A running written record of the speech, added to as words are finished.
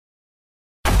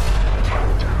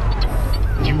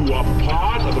You are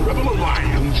part of the Rebel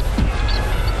Alliance.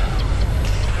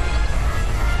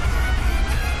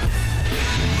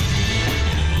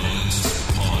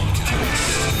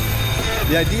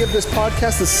 The idea of this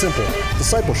podcast is simple: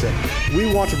 discipleship.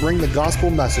 We want to bring the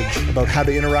gospel message about how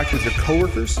to interact with your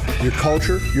coworkers, your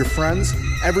culture, your friends,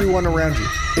 everyone around you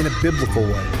in a biblical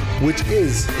way, which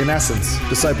is, in essence,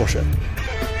 discipleship.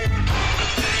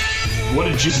 What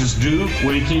did Jesus do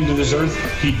when he came to this earth?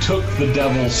 He took the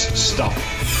devil's stuff.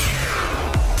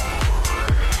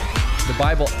 The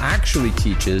Bible actually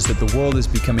teaches that the world is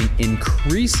becoming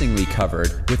increasingly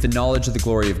covered with the knowledge of the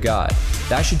glory of God.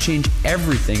 That should change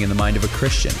everything in the mind of a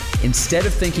Christian. Instead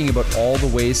of thinking about all the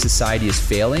ways society is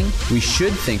failing, we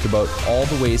should think about all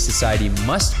the ways society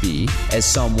must be, as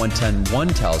Psalm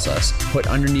 110:1 tells us, put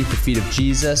underneath the feet of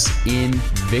Jesus in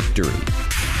victory.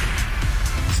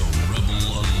 The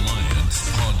Rebel Alliance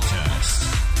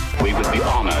Podcast. We would be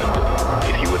honored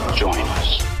if you would join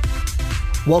us.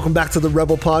 Welcome back to the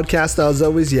Rebel Podcast. As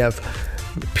always, you have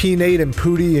P. Nate and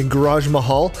Pooty and Garage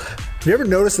Mahal. Have you ever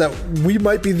noticed that we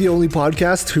might be the only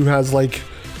podcast who has like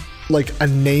a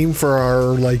name for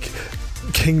our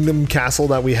kingdom castle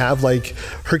that we have? Like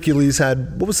Hercules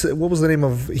had, what was the name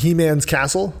of He-Man's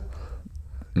castle?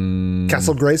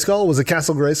 Castle Grayskull? Was it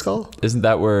Castle Grayskull? Isn't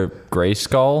that where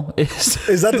Grayskull is?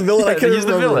 Is that the villain? I can't He's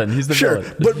remember. the villain. He's the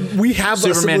villain. But we have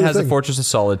Superman has the the Fortress of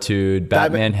Solitude.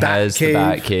 Batman has the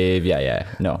Batcave. Yeah.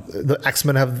 No. The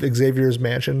X-Men have Xavier's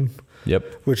mansion. Yep.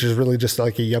 Which is really just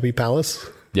like a yuppie palace.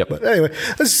 Yep. But anyway,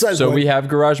 this is so we have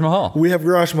Garage Mahal. We have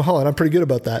Garage Mahal, and I'm pretty good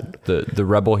about that. The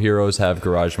Rebel heroes have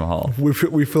Garage Mahal.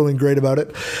 We're feeling great about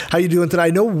it. How you doing today?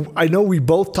 I know we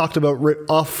both talked about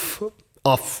off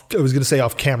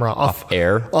camera, off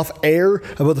air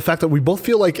about the fact that we both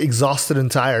feel like exhausted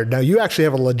and tired. Now you actually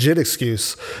have a legit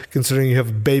excuse, considering you have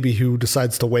a baby who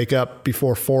decides to wake up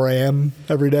before 4 a.m.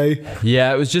 every day.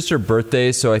 Yeah, it was just her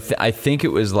birthday, so I think it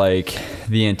was like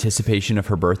the anticipation of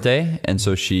her birthday, and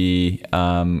so she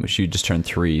just turned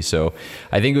 3. So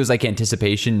I think it was like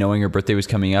anticipation, knowing her birthday was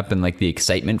coming up, and like the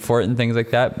excitement for it and things like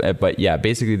that. But yeah,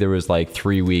 basically there was like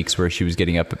 3 weeks where she was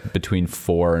getting up between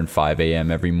 4 and 5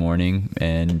 a.m. every morning.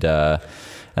 And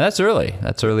that's early.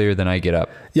 That's earlier than I get up.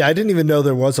 Yeah, I didn't even know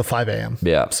there was a 5 a.m.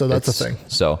 Yeah. So that's a thing.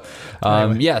 So,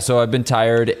 anyway. Yeah, so I've been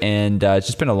tired, and it's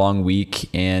just been a long week.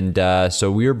 And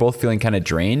so we were both feeling kind of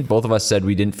drained. Both of us said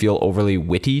we didn't feel overly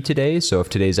witty today. So if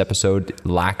today's episode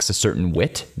lacks a certain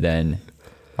wit, then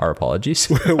our apologies.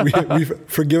 we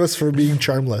forgive us for being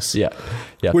charmless. Yeah.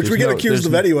 Which we get accused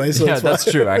of anyway. So yeah,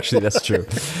 that's true. Actually, that's true.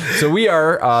 So we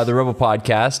are the Rebel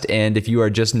Podcast, and if you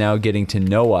are just now getting to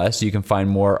know us, you can find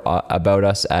more about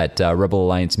us at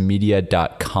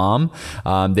rebelalliancemedia.com.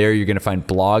 There you're going to find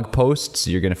blog posts.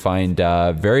 You're going to find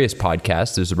various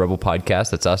podcasts. There's a Rebel Podcast.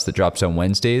 That's us, that drops on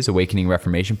Wednesdays. Awakening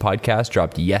Reformation Podcast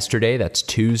dropped yesterday. That's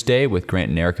Tuesday, with Grant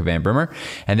and Erica Van Brimmer.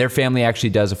 And their family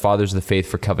actually does a Fathers of the Faith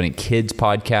for Covenant Kids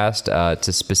podcast.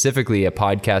 It's specifically a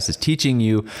podcast that's teaching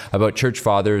you about church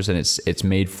fathers, and it's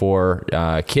made for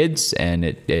kids, and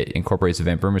it incorporates the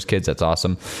Van Brimmer's kids. That's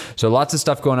awesome. So lots of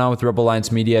stuff going on with Rebel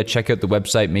Alliance Media. Check out the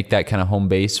website, make that kind of home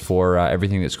base for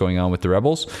everything that's going on with the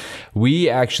Rebels. We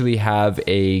actually have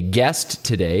a guest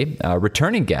today, a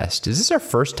returning guest. Is this our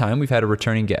first time we've had a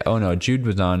returning guest? Oh no, Jude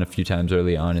was on a few times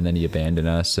early on, and then he abandoned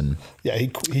us, and yeah, he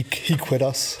quit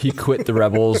us. He quit the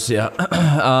Rebels. Yeah.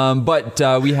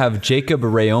 But we have Jacob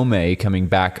Rayome coming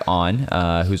back on,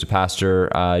 who's a pastor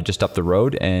just up the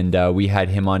road, and we had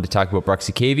him on to talk about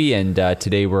Bruxy Cavey, and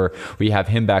today we have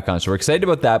him back on. So we're excited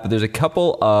about that, but there's a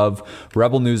couple of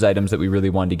Rebel news items that we really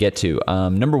wanted to get to.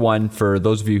 Number one, for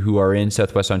those of you who are in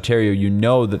Southwest Ontario, you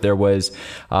know that there was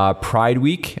Pride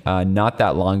Week not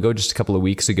that long ago, just a couple of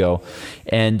weeks ago,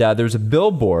 and there was a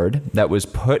billboard that was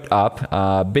put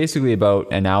up basically about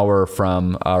an hour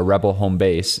from Rebel home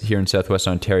base here in Southwest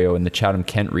Ontario in the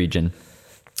Chatham-Kent region.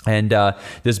 And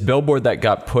this billboard that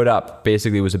got put up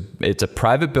basically it's a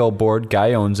private billboard.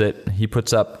 Guy owns it. He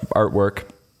puts up artwork.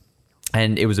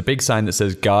 And it was a big sign that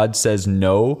says, "God says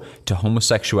no to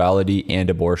homosexuality and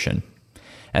abortion."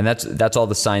 And that's all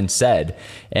the sign said.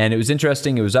 And it was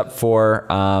interesting. It was up for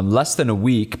less than a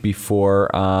week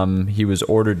before he was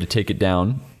ordered to take it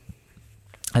down.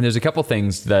 And there's a couple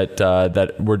things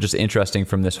that were just interesting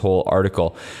from this whole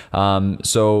article.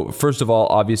 So first of all,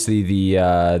 obviously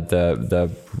the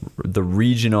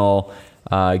regional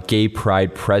gay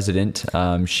pride president.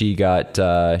 She got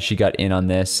in on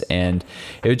this, and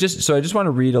it was just so. I just want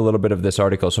to read a little bit of this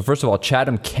article. So first of all,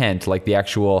 Chatham Kent, like the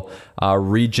actual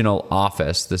regional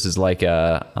office, this is like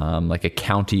a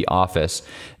county office.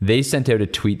 They sent out a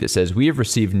tweet that says, "We have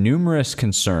received numerous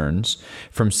concerns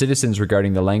from citizens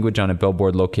regarding the language on a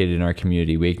billboard located in our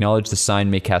community. We acknowledge the sign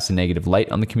may cast a negative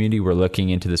light on the community. We're looking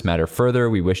into this matter further.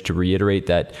 We wish to reiterate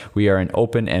that we are an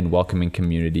open and welcoming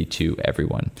community to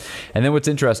everyone." And then what's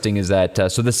interesting is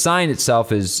that so the sign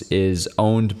itself is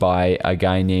owned by a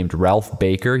guy named Ralph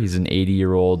Baker. He's an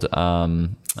 80-year-old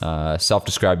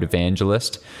self-described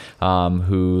evangelist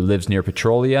who lives near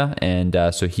Petrolia, and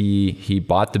so he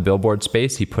bought the billboard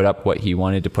space. He put up what he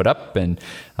wanted to put up, and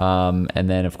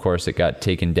then of course it got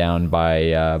taken down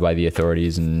by the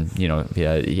authorities, and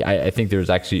I think there's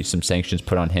actually some sanctions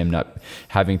put on him not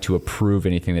having to approve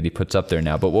anything that he puts up there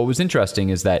now. But what was interesting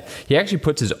is that he actually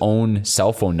puts his own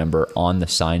cell phone number on the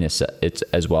sign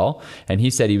as well, and he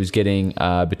said he was getting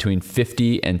between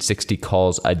 50 and 60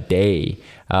 calls a day.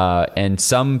 And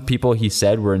some people, he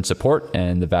said, were in support,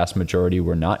 and the vast majority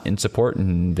were not in support.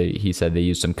 And he said they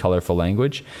used some colorful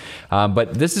language.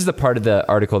 But this is the part of the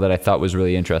article that I thought was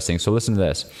really interesting. So listen to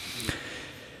this.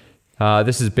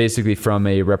 This is basically from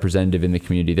a representative in the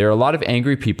community. There are a lot of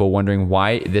angry people wondering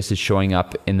why this is showing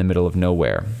up in the middle of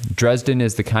nowhere. Dresden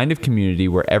is the kind of community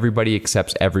where everybody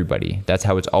accepts everybody. That's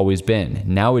how it's always been.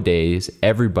 Nowadays,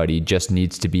 everybody just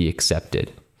needs to be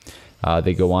accepted.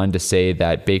 They go on to say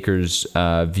that Baker's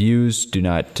views do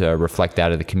not reflect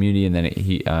that of the community. And then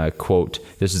he quote,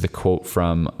 this is the quote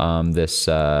from this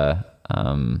LGBT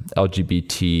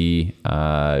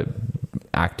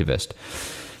activist.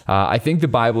 I think the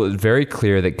Bible is very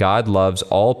clear that God loves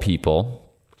all people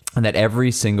and that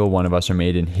every single one of us are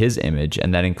made in his image,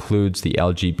 and that includes the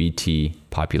LGBT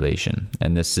population.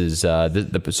 And this is,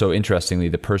 so interestingly,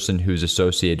 the person who's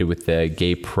associated with the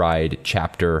gay pride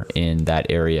chapter in that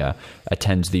area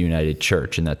attends the United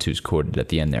Church, and that's who's quoted at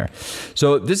the end there.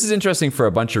 So this is interesting for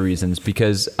a bunch of reasons,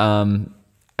 because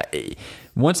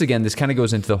once again, this kind of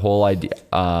goes into the whole idea,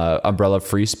 umbrella of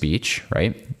free speech,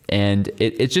 right? And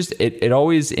it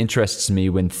always interests me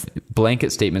when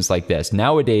blanket statements like this.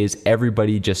 Nowadays,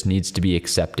 everybody just needs to be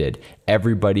accepted.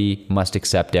 Everybody must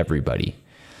accept everybody.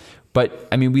 But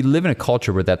I mean, we live in a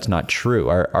culture where that's not true.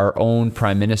 Our own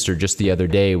prime minister just the other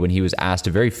day, when he was asked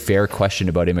a very fair question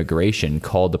about immigration,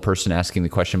 called the person asking the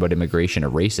question about immigration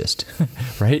a racist,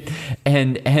 right?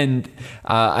 And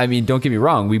I mean, don't get me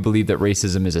wrong. We believe that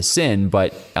racism is a sin,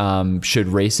 but should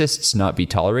racists not be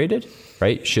tolerated?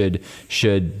 Right?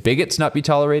 Should bigots not be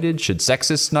tolerated? Should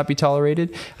sexists not be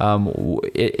tolerated?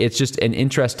 It's just an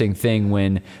interesting thing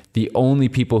when the only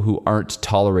people who aren't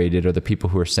tolerated are the people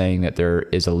who are saying that there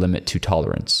is a limit to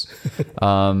tolerance.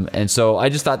 And so I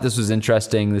just thought this was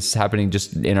interesting. This is happening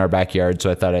just in our backyard,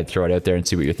 so I thought I'd throw it out there and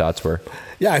see what your thoughts were.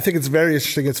 Yeah, I think it's very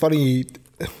interesting. It's funny.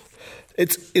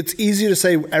 It's easy to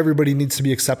say everybody needs to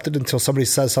be accepted until somebody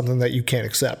says something that you can't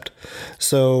accept.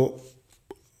 So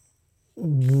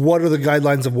what are the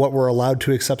guidelines of what we're allowed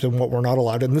to accept and what we're not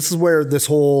allowed? And this is where this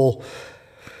whole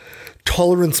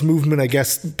tolerance movement, I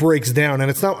guess, breaks down.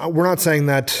 And we're not saying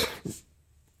that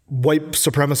white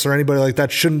supremacists or anybody like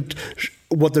that shouldn't,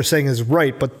 what they're saying is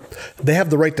right, but they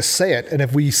have the right to say it. And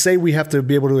if we say we have to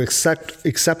be able to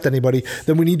accept anybody,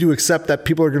 then we need to accept that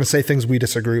people are going to say things we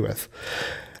disagree with.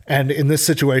 And in this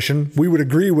situation, we would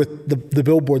agree with the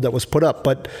billboard that was put up,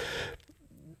 but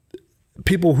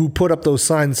people who put up those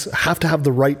signs have to have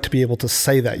the right to be able to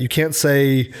say that. You can't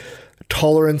say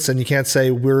tolerance, and you can't say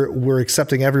we're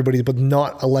accepting everybody, but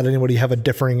not let anybody have a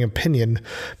differing opinion.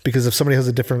 Because if somebody has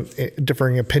a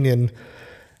differing opinion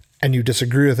and you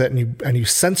disagree with it and you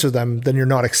censor them, then you're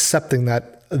not accepting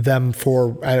them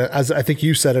for, as I think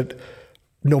you said it,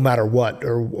 no matter what,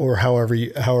 or however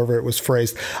it was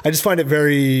phrased. I just find it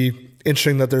very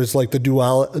interesting that there's like the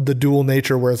dual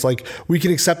nature, where it's like we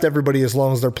can accept everybody as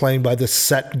long as they're playing by the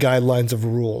set guidelines of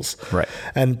rules. Right.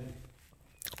 And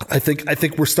I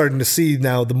think we're starting to see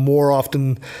now, the more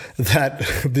often that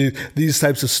these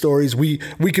types of stories, we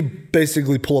could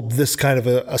basically pull up this kind of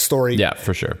a story. Yeah,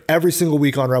 for sure. Every single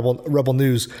week on Rebel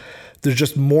News, there's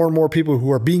just more and more people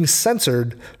who are being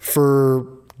censored for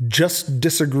just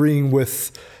disagreeing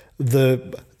with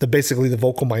basically the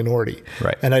vocal minority.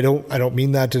 Right. And I don't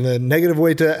mean that in a negative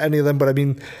way to any of them, but I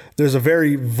mean, there's a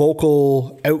very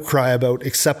vocal outcry about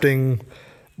accepting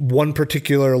one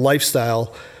particular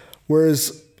lifestyle.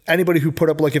 Whereas anybody who put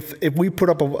up, like if we put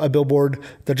up a billboard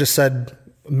that just said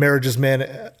marriage is men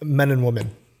and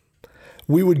women,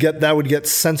 would get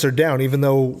censored down, even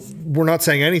though we're not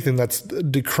saying anything that's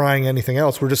decrying anything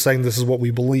else. We're just saying this is what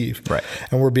we believe, right?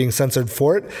 And we're being censored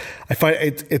for it. I find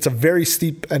it's a very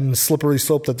steep and slippery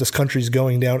slope that this country is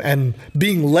going down and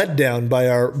being led down by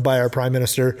our prime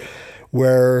minister,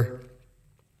 where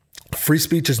free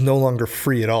speech is no longer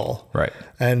free at all, right?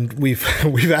 And we've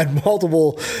had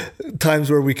multiple times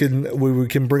where we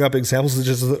can bring up examples.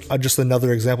 It's just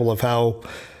another example of how,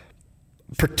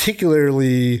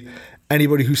 particularly,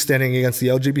 anybody who's standing against the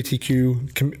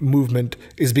LGBTQ movement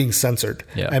is being censored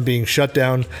and being shut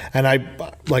down. And I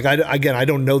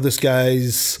don't know this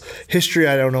guy's history.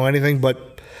 I don't know anything,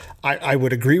 but I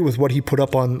would agree with what he put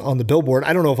up on the billboard.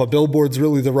 I don't know if a billboard's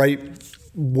really the right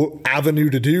avenue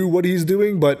to do what he's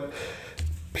doing, but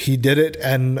he did it.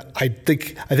 And I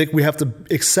think we have to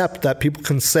accept that people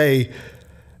can say,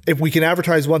 if we can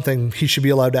advertise one thing, he should be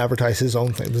allowed to advertise his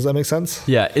own thing. Does that make sense?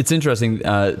 Yeah, it's interesting.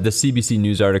 The CBC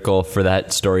News article for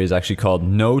that story is actually called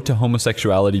 "No to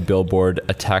Homosexuality Billboard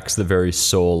Attacks the Very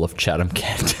Soul of Chatham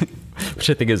Kent," which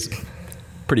I think is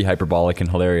pretty hyperbolic and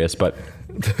hilarious. But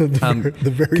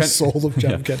the very soul of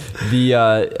Chatham Kent.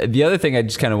 The other thing I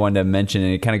just kind of wanted to mention,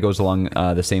 and it kind of goes along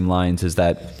the same lines, is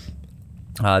that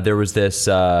there was this...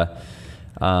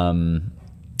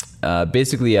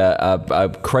 basically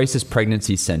a crisis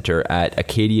pregnancy center at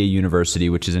Acadia University,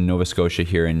 which is in Nova Scotia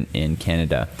here in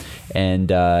Canada. And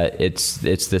it's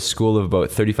this school of about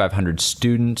 3,500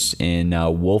 students in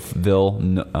Wolfville,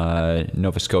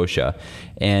 Nova Scotia.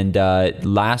 And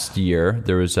last year,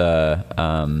 there was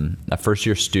a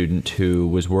first-year student who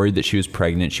was worried that she was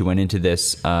pregnant. She went into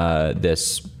this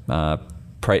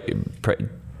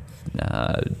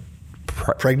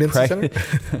pregnancy center?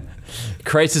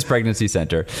 Crisis pregnancy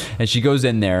center, and she goes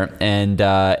in there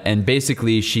and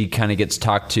basically she kind of gets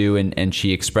talked to and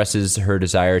she expresses her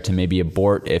desire to maybe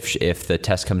abort if the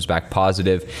test comes back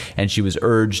positive, and she was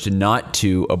urged not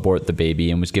to abort the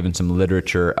baby and was given some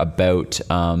literature about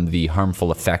the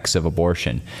harmful effects of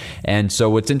abortion. And so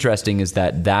what's interesting is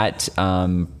that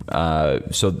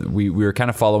so we were kind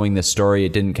of following this story.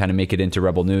 It didn't kind of make it into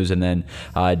Rebel News, and then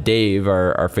Dave,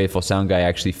 our faithful sound guy,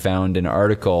 actually found an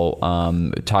article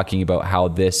talking about how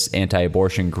this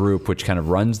anti-abortion group, which kind of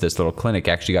runs this little clinic,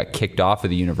 actually got kicked off of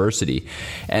the university.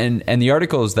 And the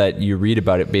articles that you read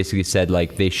about it basically said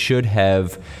like they should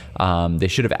have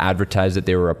advertised that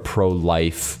they were a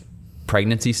pro-life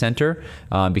pregnancy center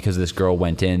because this girl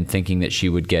went in thinking that she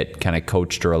would get kind of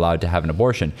coached or allowed to have an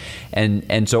abortion.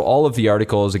 And so all of the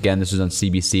articles, again, this was on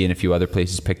CBC and a few other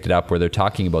places picked it up where they're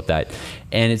talking about that.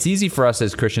 And it's easy for us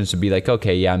as Christians to be like,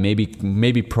 okay, yeah,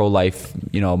 maybe pro-life,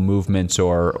 movements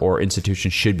or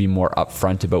institutions should be more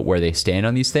upfront about where they stand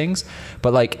on these things.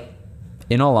 But like,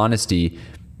 in all honesty,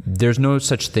 there's no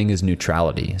such thing as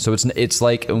neutrality. So it's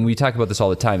like, and we talk about this all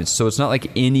the time. So it's not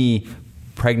like any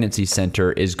pregnancy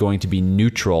center is going to be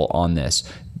neutral on this.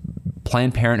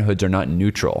 Planned Parenthoods are not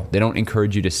neutral. They don't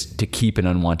encourage you to keep an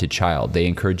unwanted child. They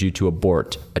encourage you to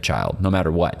abort a child, no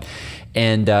matter what.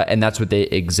 And that's what they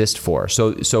exist for.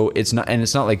 So it's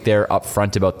not like they're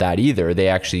upfront about that either. They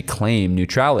actually claim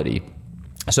neutrality.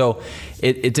 So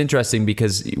it's interesting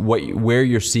because where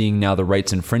you're seeing now the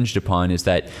rights infringed upon is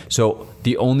that, so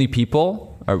the only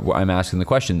people, or I'm asking the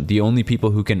question, the only people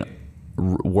who can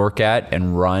work at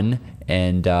and run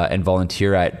and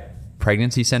volunteer at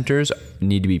pregnancy centers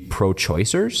need to be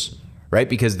pro-choicers, right?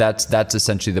 Because that's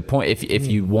essentially the point. If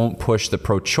you won't push the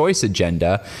pro-choice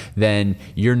agenda, then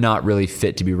you're not really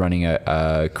fit to be running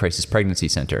a crisis pregnancy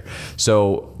center.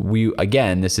 So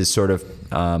this is sort of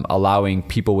allowing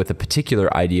people with a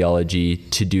particular ideology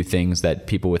to do things that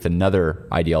people with another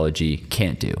ideology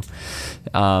can't do.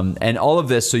 And all of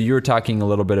this, so you were talking a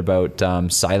little bit about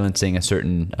silencing a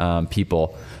certain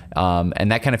people.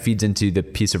 And that kind of feeds into the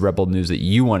piece of Rebel News that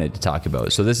you wanted to talk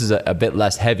about. So this is a bit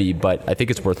less heavy, but I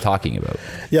think it's worth talking about.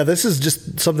 Yeah, this is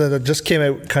just something that just came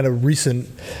out kind of recent.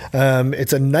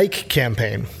 It's a Nike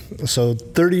campaign. So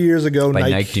 30 years ago, By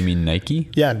Nike, do you mean Nike?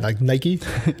 Yeah, like Nike.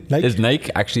 Is Nike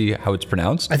actually how it's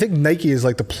pronounced? I think Nike is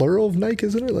like the plural of Nike,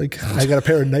 isn't it? Like, I got a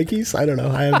pair of Nikes. I don't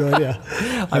know. I have no idea.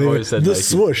 I've always said the Nike.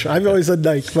 swoosh. I've always said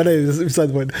Nike. But anyway, beside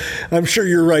the point. I'm sure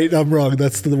you're right. I'm wrong.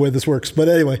 That's the way this works. But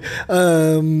anyway,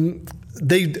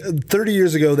 30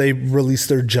 years ago, they released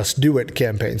their Just Do It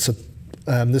campaign. So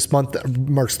this month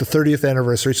marks the 30th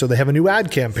anniversary. So they have a new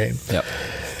ad campaign. Yep.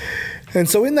 And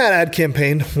so in that ad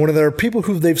campaign, one of their people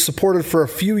who they've supported for a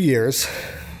few years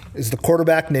is the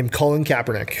quarterback named Colin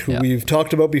Kaepernick, who we've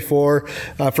talked about before.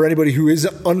 For anybody who is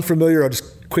unfamiliar, I'll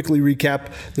just quickly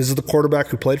recap. This is the quarterback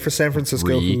who played for San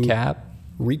Francisco. Recap?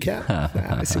 recap.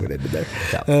 I see what I did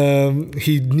there.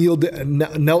 He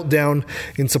knelt down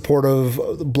in support of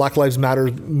Black Lives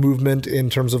Matter movement in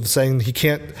terms of saying he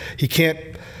can't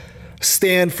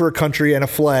stand for a country and a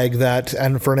flag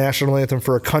and for a national anthem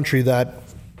for a country that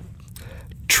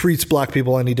treats black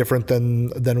people any different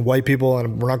than white people,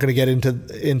 and we're not going to get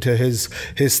into his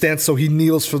stance. So he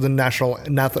kneels for the national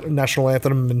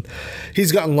anthem, and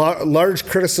he's gotten large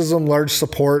criticism, large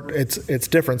support. It's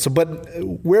different. So, but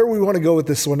where we want to go with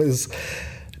this one is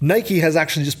Nike has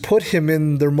actually just put him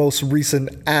in their most recent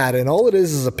ad, and all it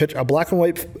is a black and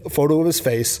white photo of his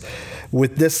face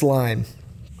with this line: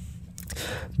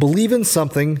 "Believe in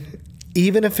something,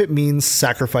 even if it means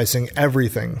sacrificing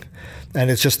everything." And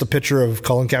it's just a picture of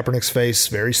Colin Kaepernick's face,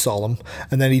 very solemn.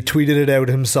 And then he tweeted it out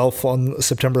himself on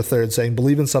September 3rd saying,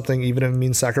 "Believe in something, even if it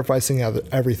means sacrificing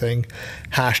everything.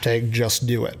 #just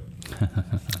do it."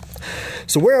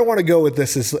 So where I want to go with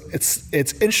this is it's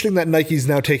interesting that Nike's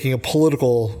now taking a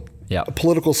political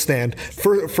stand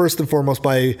first and foremost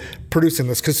by producing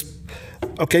this, because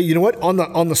okay, you know what?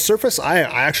 On the surface, I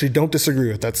actually don't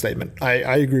disagree with that statement.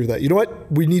 I agree with that. You know what?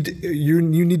 You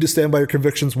need to stand by your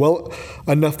convictions well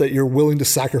enough that you're willing to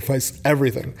sacrifice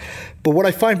everything. But what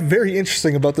I find very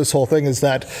interesting about this whole thing is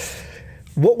that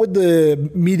what would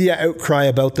the media outcry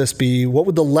about this be? What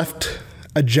would the left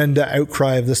agenda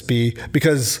outcry of this be?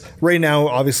 Because right now,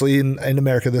 obviously in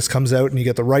America, this comes out and you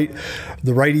get the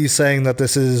righties saying that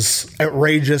this is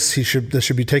outrageous. This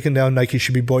should be taken down. Nike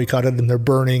should be boycotted, and they're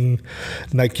burning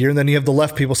Nike gear. And then you have the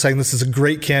left people saying this is a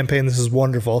great campaign. This is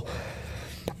wonderful.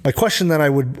 My question that I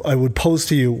would pose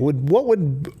to you what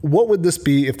would this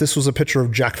be if this was a picture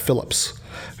of Jack Phillips?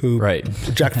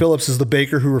 Jack Phillips is the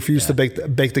baker who refused to bake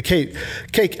the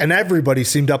cake, and everybody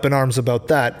seemed up in arms about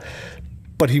that.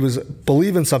 But he was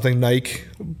believe in something, Nike,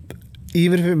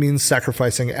 even if it means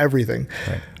sacrificing everything.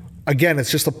 Right. Again,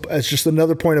 it's just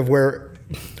another point of where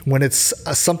when it's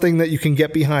something that you can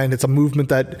get behind, it's a movement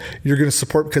that you're going to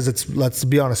support because let's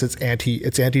be honest, it's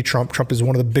anti-Trump. Trump is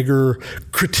one of the bigger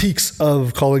critiques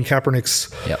of Colin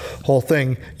Kaepernick's whole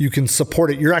thing. You can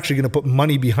support it. You're actually going to put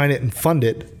money behind it and fund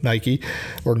it, Nike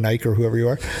or whoever you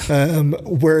are.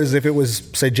 Whereas if it was,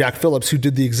 say, Jack Phillips, who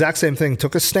did the exact same thing,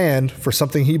 took a stand for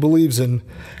something he believes in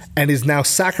and is now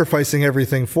sacrificing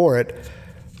everything for it,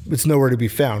 it's nowhere to be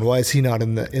found. Why is he not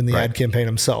in the ad campaign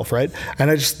himself, right? And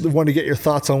I just want to get your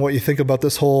thoughts on what you think about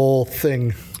this whole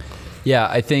thing. Yeah,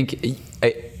 I think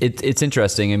it's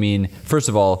interesting. I mean, first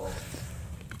of all,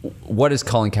 what has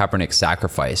Colin Kaepernick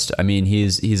sacrificed? I mean,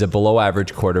 he's a below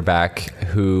average quarterback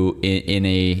who in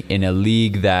a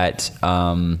league that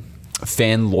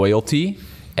fan loyalty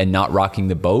and not rocking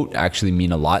the boat actually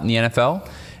mean a lot in the NFL.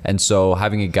 And so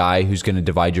having a guy who's going to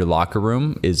divide your locker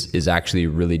room is actually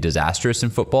really disastrous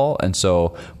in football. And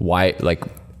so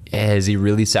has he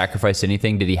really sacrificed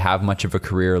anything? Did he have much of a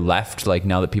career left? Like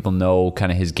now that people know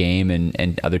kind of his game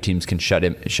and other teams can shut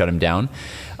him down.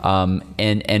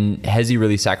 And has he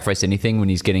really sacrificed anything when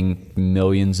he's getting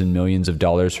millions and millions of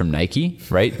dollars from Nike,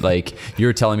 right? Like you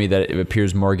were telling me that it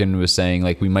appears Morgan was saying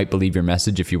like, we might believe your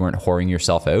message if you weren't whoring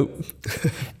yourself out.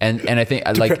 And I think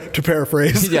to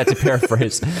paraphrase. Yeah, to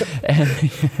paraphrase.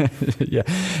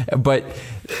 But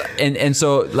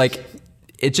so like,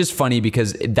 it's just funny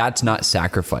because that's not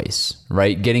sacrifice,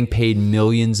 right? Getting paid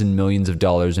millions and millions of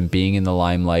dollars and being in the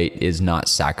limelight is not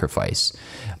sacrifice.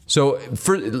 So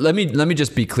let me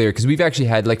just be clear, because we've actually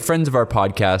had like friends of our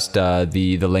podcast,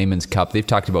 the Layman's Cup. They've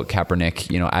talked about Kaepernick,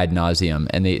 ad nauseum,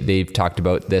 and they've talked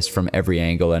about this from every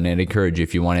angle. And I'd encourage you,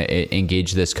 if you want to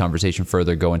engage this conversation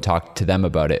further, go and talk to them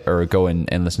about it, or go and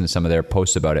listen to some of their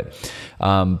posts about it.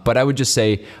 But I would just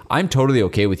say I'm totally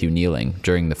okay with you kneeling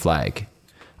during the flag.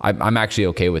 I'm actually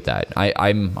okay with that.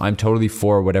 I'm totally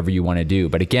for whatever you want to do.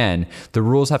 But again, the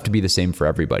rules have to be the same for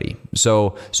everybody.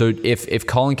 So if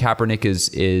Colin Kaepernick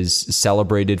is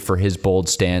celebrated for his bold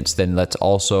stance, then let's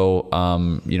also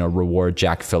reward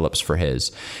Jack Phillips for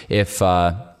his. If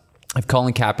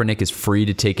Colin Kaepernick is free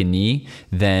to take a knee,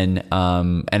 then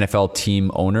NFL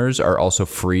team owners are also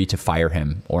free to fire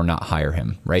him or not hire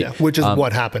him, right? Yeah, which is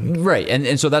what happened, right?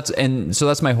 And so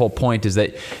that's my whole point, is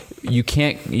that you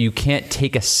can't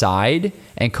take a side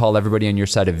and call everybody on your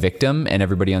side a victim and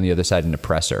everybody on the other side an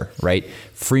oppressor, right?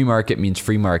 Free market means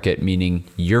free market, meaning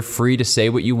you're free to say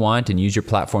what you want and use your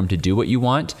platform to do what you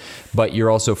want, but you're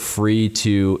also free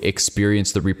to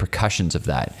experience the repercussions of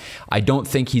that. I don't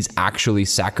think he's actually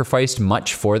sacrificed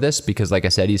much for this because, like I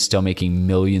said, he's still making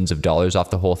millions of dollars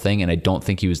off the whole thing, and I don't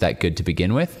think he was that good to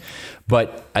begin with.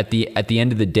 But at the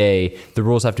end of the day, the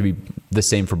rules have to be the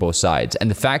same for both sides.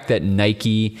 And the fact that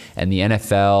Nike and the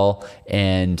NFL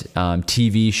and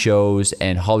TV shows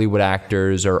and Hollywood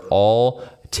actors are all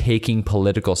taking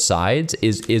political sides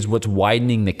is what's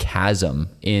widening the chasm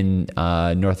in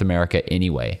North America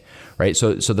anyway, right?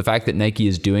 So the fact that Nike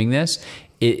is doing this,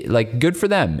 good for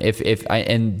them.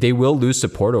 And they will lose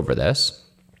support over this.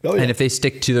 Oh, yeah. And if they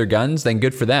stick to their guns, then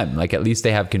good for them. Like, at least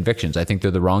they have convictions. I think they're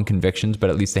the wrong convictions,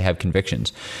 but at least they have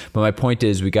convictions. But my point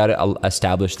is, we got to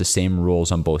establish the same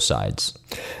rules on both sides.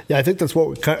 Yeah, I think that's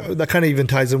that kind of even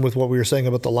ties in with what we were saying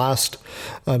about the last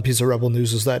piece of Rebel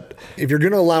News, is that if you're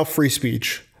going to allow free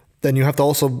speech, then you have to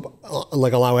also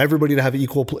allow everybody to have an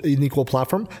equal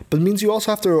platform. But it means you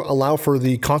also have to allow for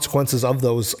the consequences of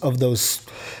those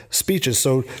speeches.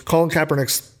 So Colin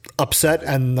Kaepernick's upset,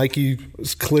 and Nike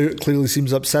clearly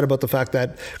seems upset about the fact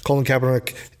that Colin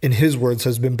Kaepernick, in his words,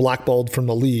 has been blackballed from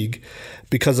the league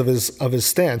because of his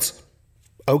stance.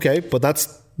 Okay, but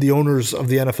that's the owners of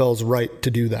the NFL's right to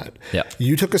do that. Yeah.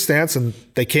 You took a stance, and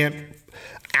they can't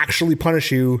actually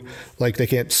punish you. Like, they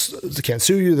can't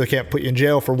sue you, they can't put you in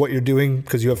jail for what you're doing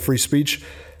because you have free speech.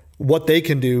 What they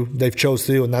can do, they've chose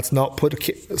to do, and that's not put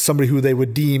somebody who they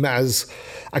would deem as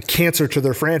a cancer to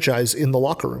their franchise in the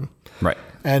locker room. Right.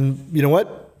 And you know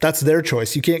what? That's their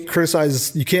choice. You can't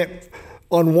criticize, you can't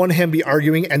on one hand be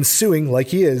arguing and suing, like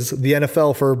he is, the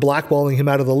NFL for blackballing him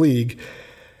out of the league,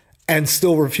 and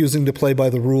still refusing to play by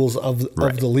the rules of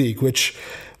the league, which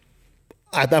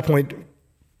at that point,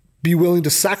 be willing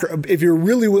to if you're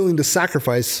really willing to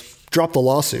sacrifice, drop the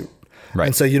lawsuit. Right.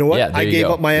 And say, you know what? Yeah, I gave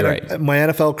up my right. my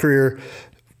NFL career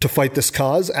to fight this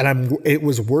cause, and it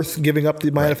was worth giving up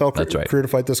my NFL career to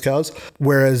fight this cause.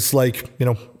 Whereas,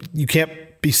 you can't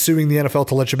be suing the NFL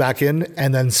to let you back in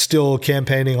and then still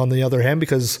campaigning on the other hand,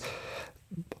 because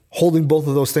holding both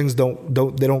of those things don't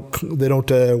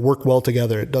work well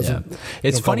together. It doesn't. Yeah.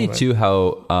 It's funny too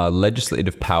how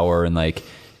legislative power and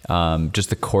just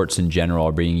the courts in general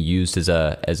are being used as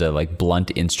a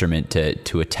blunt instrument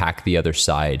to attack the other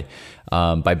side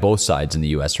by both sides in the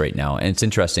U.S. right now. And it's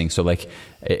interesting. So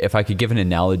if I could give an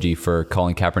analogy for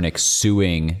Colin Kaepernick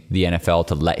suing the NFL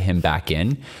to let him back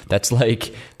in, that's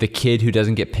like the kid who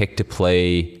doesn't get picked to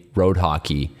play road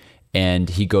hockey, and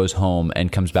he goes home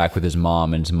and comes back with his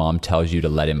mom, and his mom tells you to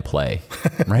let him play,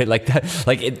 right? Like that,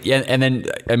 and then,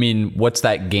 I mean, what's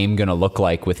that game going to look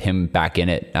like with him back in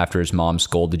it after his mom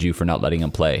scolded you for not letting him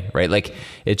play, right? Like,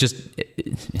 it's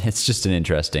just an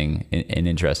interesting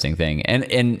thing.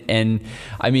 And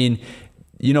I mean,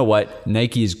 you know what?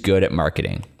 Nike is good at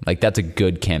marketing. Like, that's a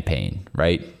good campaign,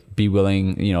 right? Be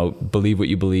willing, believe what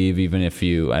you believe, even if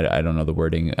you, I don't know the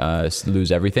wording,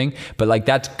 lose everything. But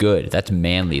that's good. That's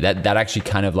manly. That actually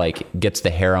kind of gets the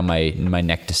hair on my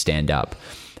neck to stand up.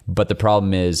 But the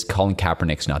problem is Colin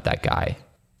Kaepernick's not that guy.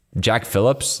 Jack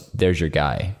Phillips, there's your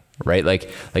guy, right? Like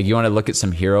you want to look at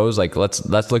some heroes.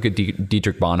 Let's look at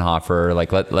Dietrich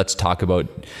Bonhoeffer. Let's talk about,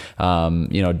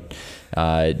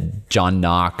 John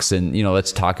Knox, and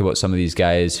let's talk about some of these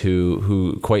guys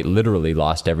who quite literally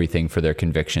lost everything for their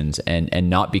convictions, and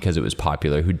not because it was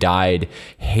popular, who died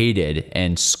hated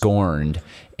and scorned,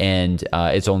 and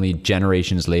it's only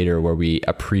generations later where we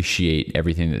appreciate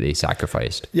everything that they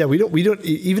sacrificed. Yeah, we don't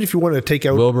even if you want to take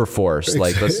out Wilberforce, yeah,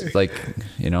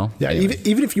 anyway.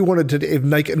 even if you wanted to, if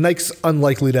Nike's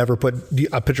unlikely to ever put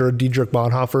a picture of Dietrich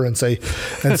Bonhoeffer and say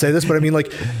this, but I mean,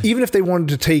 even if they wanted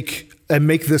to take and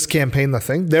make this campaign the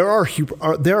thing, there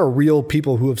are real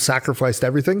people who have sacrificed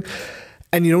everything,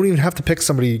 and you don't even have to pick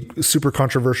somebody super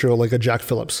controversial like a Jack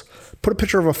Phillips. Put a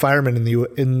picture of a fireman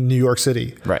in New York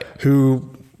City, right, who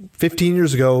 15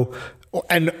 years ago,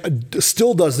 and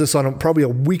still does this on probably a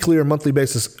weekly or monthly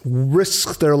basis,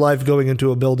 risks their life going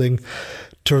into a building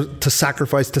to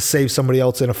sacrifice to save somebody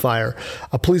else in a fire.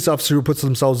 A police officer who puts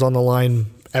themselves on the line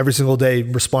every single day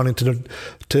responding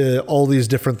to all these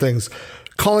different things.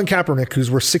 Colin Kaepernick, who's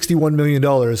worth $61 million,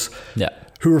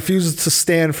 who refuses to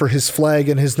stand for his flag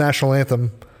and his national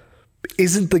anthem,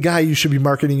 isn't the guy you should be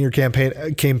marketing your campaign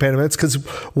events. Because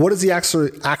what has he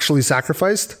actually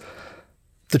sacrificed?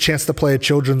 The chance to play a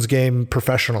children's game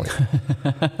professionally.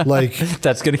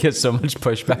 That's going to get so much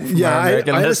pushback from our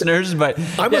American listeners, but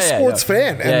I'm a sports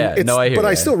fan, and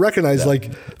I still recognize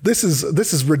this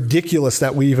is ridiculous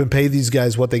that we even pay these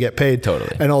guys what they get paid,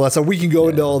 totally, and all that stuff. We can go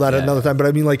into all that another time, but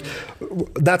I mean,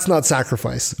 that's not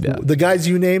sacrifice. Yeah. The guys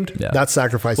you named, that's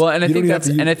sacrifice. Well, and I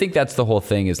think that's the whole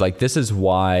thing is this is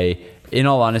why. In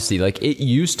all honesty, it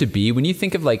used to be, when you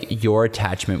think of your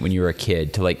attachment when you were a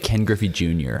kid to Ken Griffey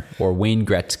Jr. or Wayne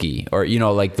Gretzky or,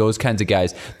 those kinds of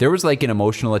guys, there was an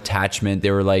emotional attachment.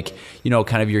 They were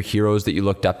kind of your heroes that you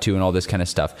looked up to and all this kind of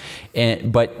stuff.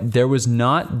 But there was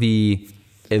not the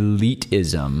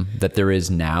elitism that there is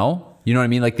now You know what I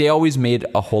mean? Like they always made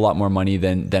a whole lot more money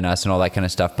than us and all that kind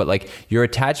of stuff. But like your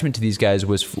attachment to these guys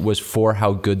was for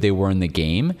how good they were in the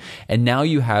game. And now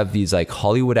you have these like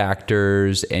Hollywood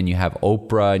actors and you have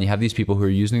Oprah and you have these people who are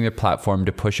using their platform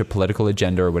to push a political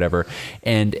agenda or whatever.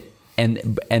 And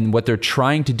what they're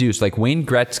trying to do, so like Wayne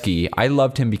Gretzky, I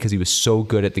loved him because he was so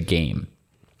good at the game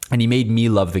and he made me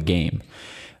love the game.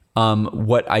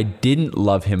 What I didn't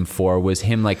love him for was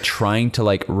him like trying to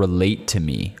like relate to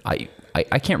me.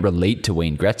 I can't relate to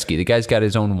Wayne Gretzky. The guy's got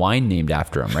his own wine named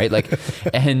after him, right? Like,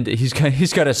 and he's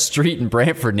got a street in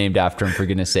Brantford named after him, for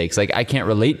goodness sakes. Like, I can't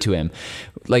relate to him.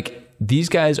 Like, these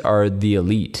guys are the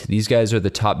elite. These guys are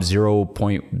the top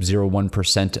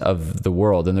 0.01% of the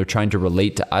world, and they're trying to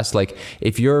relate to us. Like,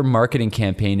 if your marketing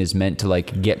campaign is meant to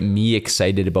like get me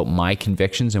excited about my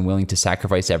convictions and willing to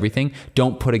sacrifice everything,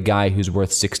 don't put a guy who's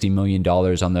worth $60 million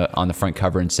on the front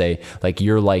cover and say like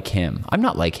you're like him. I'm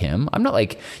not like him. I'm not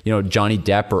like, you know, Johnny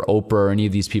Depp or Oprah or any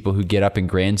of these people who get up and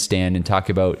grandstand and talk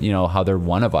about, you know, how they're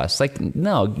one of us. Like,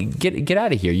 no, get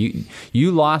out of here.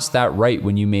 You lost that right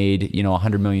when you made, you know,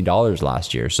 $100 million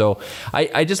last year. So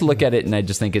I just look at it and I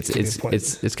just think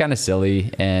it's kind of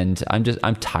silly, and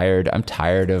I'm tired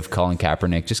of Colin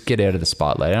Kaepernick. Just get out of the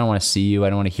spotlight. I don't want to see you. I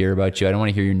don't want to hear about you. I don't want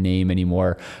to hear your name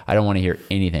anymore. I don't want to hear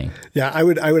anything. Yeah, I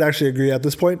would actually agree at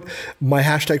this point. My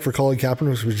hashtag for Colin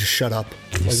Kaepernick was just shut up.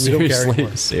 Like, we don't care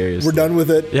anymore. Seriously. We're done with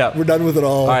it. Yeah. We're done with it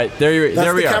all. All right, there we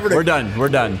are. Kaepernick. We're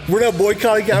done. We're now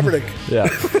boycotting Kaepernick. Yeah.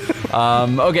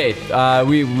 Okay,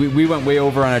 we went way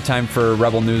over on our time for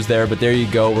Rebel News there, but there you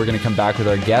go. We're going to come back with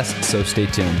our guest, so stay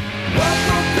tuned.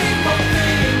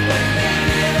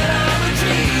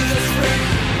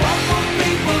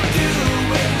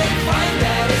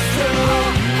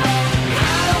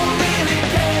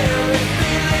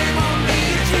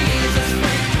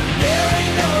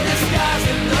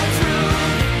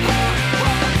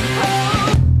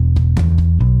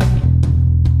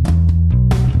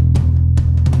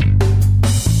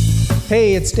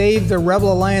 Hey, it's Dave, the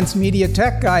Rebel Alliance Media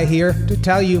Tech guy here to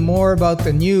tell you more about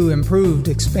the new, improved,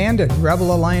 expanded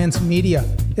Rebel Alliance Media.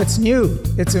 It's new,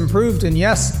 it's improved, and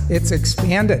yes, it's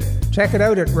expanded. Check it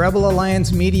out at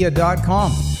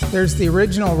rebelalliancemedia.com. There's the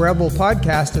original Rebel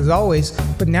podcast as always,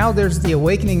 but now there's the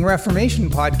Awakening Reformation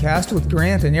podcast with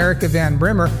Grant and Erica Van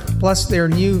Brimmer, plus their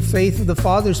new Faith of the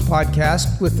Fathers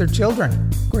podcast with their children.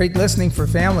 Great listening for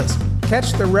families.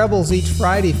 Catch the Rebels each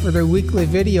Friday for their weekly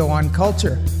video on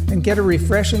culture, and get a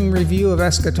refreshing review of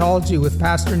eschatology with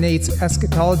Pastor Nate's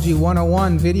Eschatology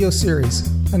 101 video series.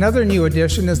 Another new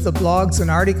addition is the blogs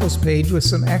and articles page with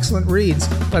some excellent reads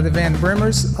by the Van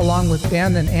Brimmers along with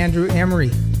Ben and Andrew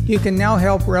Emery. You can now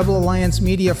help Rebel Alliance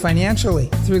Media financially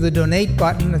through the donate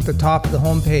button at the top of the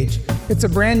homepage. It's a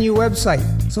brand new website,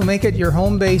 so make it your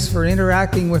home base for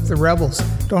interacting with the Rebels.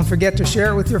 Don't forget to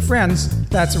share it with your friends.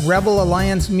 That's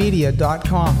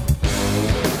rebelalliancemedia.com.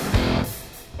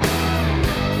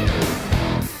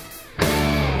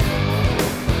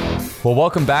 Well,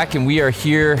 welcome back, and we are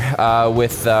here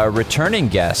with a returning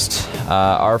guest,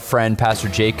 our friend Pastor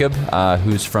Jacob,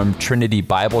 who's from Trinity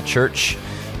Bible Church.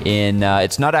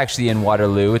 It's not actually in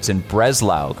Waterloo; it's in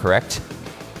Breslau, correct?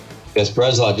 Yes,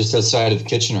 Breslau, just outside of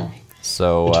Kitchener.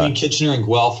 So between Kitchener and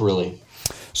Guelph, really.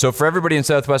 So for everybody in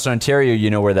Southwestern Ontario, you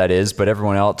know where that is, but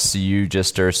everyone else, you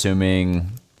just are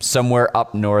assuming somewhere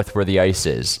up north where the ice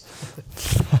is.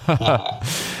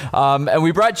 And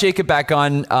we brought Jacob back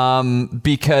on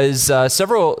because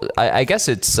I guess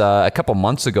it's a couple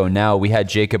months ago now, we had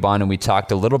Jacob on and we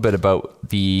talked a little bit about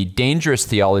the dangerous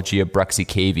theology of Bruxy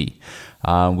Cavey.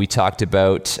 We talked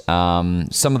about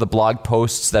some of the blog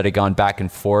posts that had gone back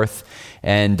and forth,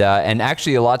 and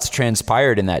actually a lot's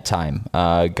transpired in that time.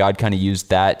 God kind of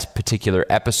used that particular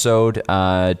episode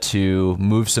to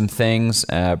move some things.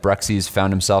 Bruxy's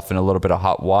found himself in a little bit of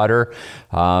hot water.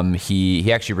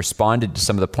 He actually responded to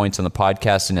some of the points on the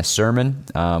podcast in a sermon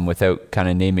without kind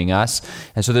of naming us.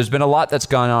 And so there's been a lot that's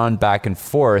gone on back and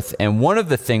forth. And one of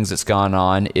the things that's gone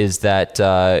on is that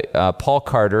Paul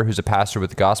Carter, who's a pastor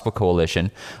with the Gospel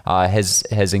Coalition,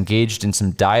 has engaged in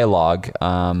some dialogue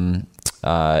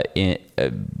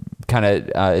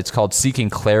it's called Seeking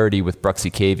Clarity with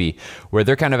Bruxy Cavey, where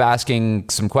they're kind of asking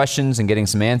some questions and getting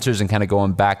some answers and kind of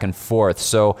going back and forth.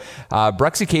 So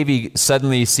Bruxy Cavey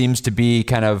suddenly seems to be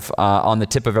kind of on the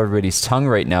tip of everybody's tongue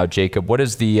right now. Jacob, what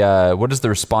has the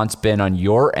response been on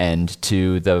your end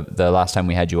to the last time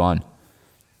we had you on?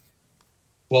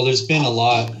 Well, there's been a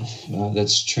lot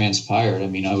that's transpired. I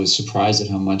mean, I was surprised at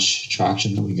how much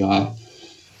traction that we got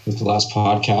with the last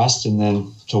podcast, and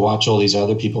then to watch all these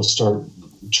other people start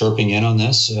chirping in on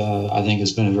this, I think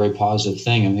has been a very positive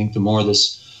thing. I think the more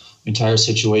this entire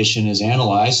situation is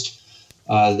analyzed,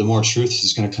 the more truth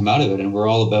is going to come out of it. And we're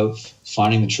all about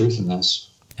finding the truth in this.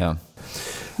 Yeah.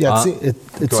 Yeah.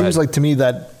 It seems like to me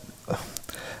that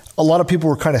a lot of people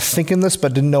were kind of thinking this,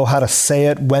 but didn't know how to say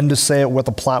it, when to say it, what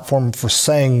the platform for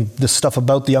saying this stuff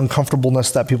about the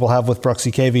uncomfortableness that people have with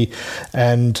Bruxy Cavey.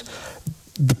 And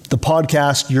the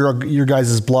podcast, your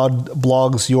guys'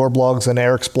 blogs, your blogs and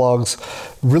Eric's blogs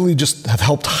really just have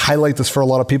helped highlight this for a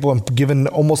lot of people and given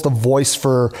almost a voice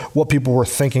for what people were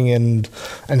thinking and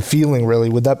feeling, really.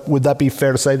 Would that be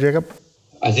fair to say, Jacob?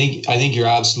 I think you're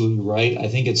absolutely right. I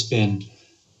think it's been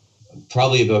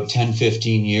probably about 10,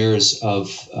 15 years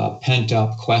of pent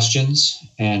up questions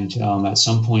and at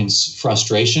some points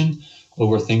frustration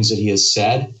over things that he has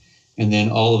said. And then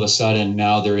all of a sudden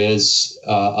now there is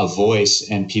a voice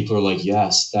and people are like,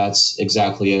 yes, that's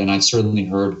exactly it. And I've certainly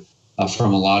heard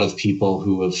from a lot of people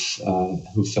who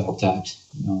felt that.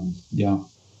 Yeah.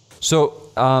 So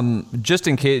just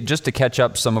to catch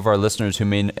up some of our listeners who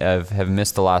may have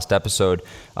missed the last episode,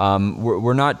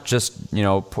 we're not just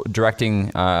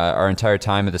directing our entire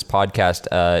time of this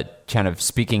podcast kind of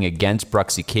speaking against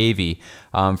Bruxy Cavey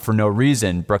for no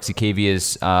reason. Bruxy Cavey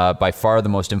is by far the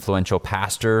most influential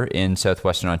pastor in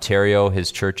Southwestern Ontario.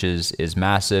 His church is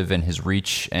massive, and his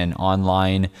reach and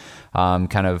online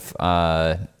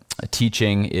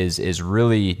teaching is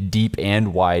really deep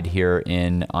and wide here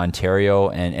in Ontario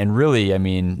and really, I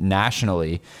mean,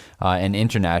 nationally and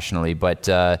internationally. But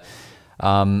the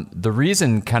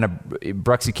reason kind of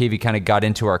Bruxy Cavey kind of got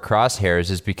into our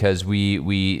crosshairs is because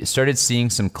we started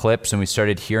seeing some clips and we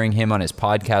started hearing him on his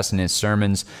podcast and his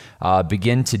sermons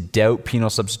begin to doubt penal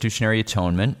substitutionary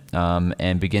atonement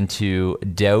and begin to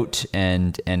doubt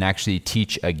and actually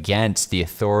teach against the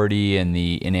authority and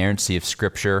the inerrancy of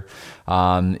Scripture.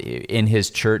 In his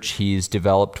church, he's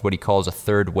developed what he calls a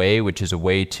third way, which is a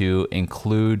way to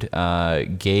include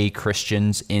gay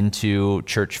Christians into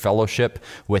church fellowship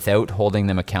without holding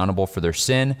them accountable for their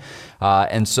sin.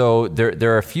 And so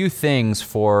there are a few things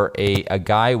for a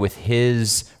guy with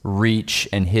his reach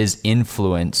and his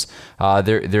influence.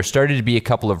 There started to be a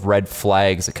couple of red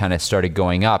flags that kind of started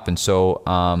going up. And so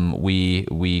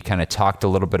we kind of talked a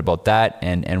little bit about that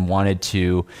and wanted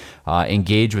to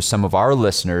engage with some of our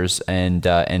listeners and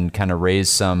kind of raise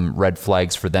some red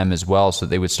flags for them as well, so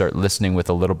they would start listening with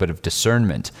a little bit of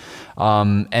discernment.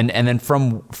 And then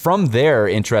from there,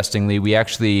 interestingly,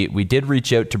 we did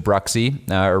reach out to Bruxy,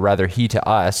 or rather he to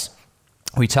us.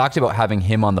 We talked about having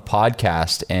him on the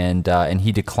podcast, and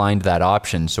he declined that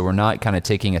option. So we're not kind of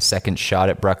taking a second shot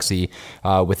at Bruxy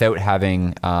without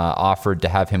having offered to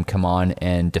have him come on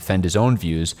and defend his own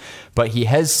views. But he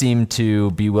has seemed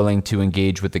to be willing to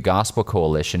engage with the Gospel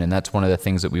Coalition, and that's one of the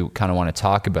things that we kind of want to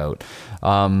talk about.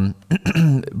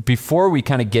 Before we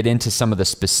kind of get into some of the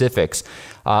specifics,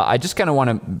 I just kind of want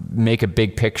to make a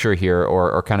big picture here,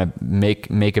 or kind of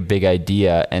make a big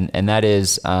idea, and that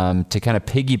is to kind of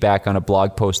piggyback on a blog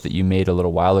post that you made a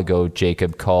little while ago,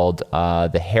 Jacob, called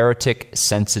The Heretic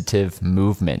Sensitive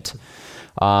Movement.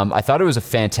 I thought it was a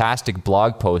fantastic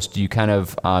blog post. You kind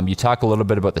of you talk a little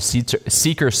bit about the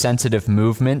seeker-sensitive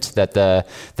movement that the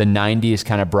 90s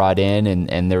kind of brought in,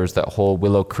 and there was that whole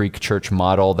Willow Creek Church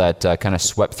model that kind of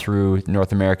swept through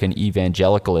North American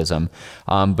evangelicalism.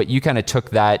 But you kind of took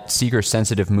that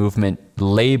seeker-sensitive movement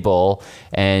label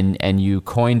and you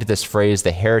coined this phrase,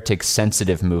 the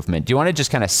heretic-sensitive movement. Do you want to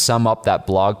just kind of sum up that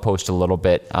blog post a little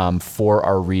bit for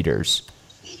our readers?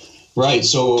 Right.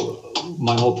 So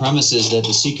my whole premise is that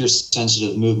the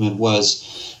seeker-sensitive movement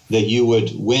was that you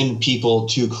would win people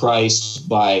to Christ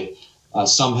by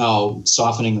somehow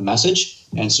softening the message.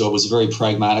 And so it was a very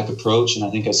pragmatic approach. And I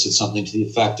think I said something to the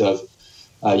effect of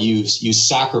you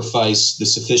sacrifice the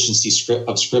sufficiency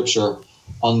of Scripture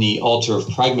on the altar of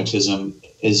pragmatism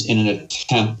is in an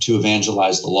attempt to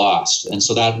evangelize the lost. And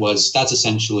so that's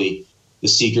essentially the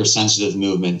seeker-sensitive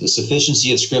movement. The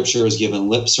sufficiency of Scripture is given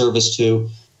lip service to,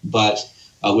 but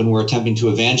when we're attempting to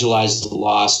evangelize the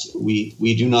lost,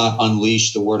 we do not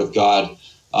unleash the Word of God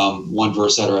one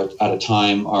verse at a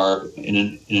time or in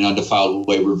an undefiled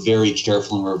way. We're very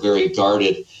careful and we're very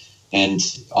guarded, and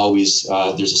always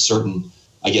there's a certain,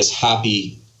 I guess,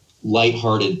 happy,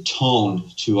 lighthearted tone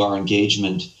to our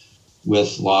engagement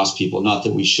with lost people. Not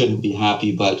that we shouldn't be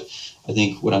happy, but I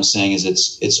think what I'm saying is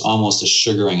it's almost a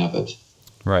sugaring of it.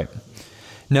 Right.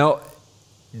 Now,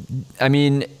 I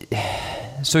mean,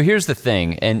 so here's the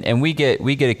thing, and we get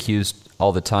accused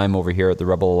all the time over here at the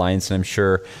Rebel Alliance, and I'm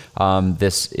sure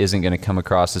this isn't going to come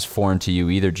across as foreign to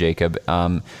you either, Jacob,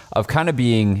 of kind of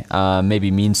being maybe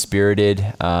mean-spirited,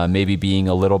 maybe being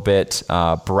a little bit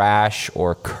brash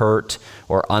or curt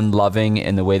or unloving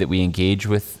in the way that we engage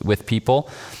with people.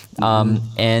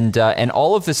 And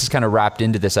all of this is kind of wrapped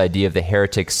into this idea of the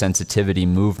heretic sensitivity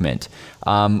movement.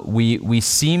 We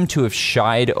seem to have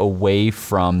shied away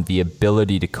from the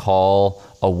ability to call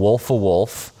a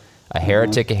wolf, a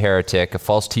heretic, a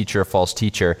false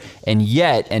teacher. And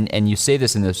yet, and you say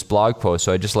this in this blog post,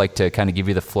 so I'd just like to kind of give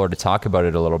you the floor to talk about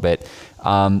it a little bit.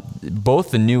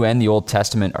 Both the New and the Old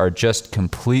Testament are just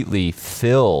completely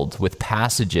filled with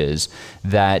passages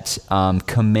that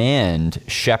command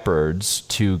shepherds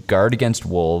to guard against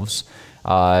wolves,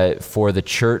 for the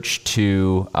church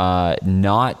to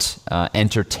not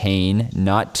entertain,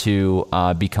 not to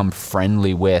become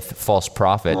friendly with false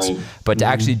prophets, right. but to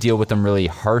actually deal with them really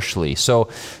harshly. So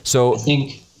I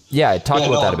think, talk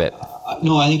about that a bit.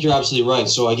 No, I think you're absolutely right.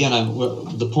 So again,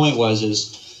 the point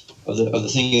of the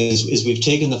thing is we've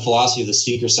taken the philosophy of the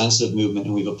seeker-sensitive movement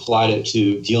and we've applied it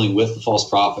to dealing with the false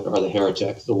prophet or the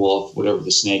heretic, the wolf, whatever,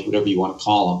 the snake, whatever you want to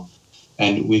call them.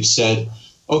 And we've said,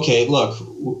 okay, look,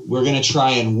 we're going to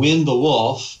try and win the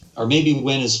wolf, or maybe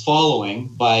win his following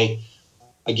by,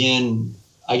 again,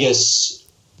 I guess,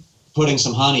 putting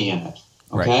some honey in it.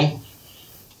 Okay? Right.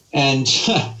 And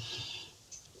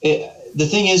the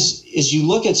thing is you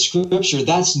look at Scripture,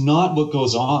 that's not what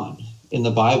goes on in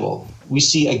the Bible. We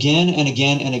see again and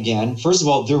again and again, first of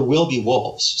all, there will be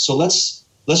wolves. So let's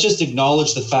just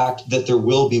acknowledge the fact that there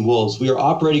will be wolves. We are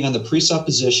operating on the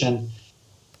presupposition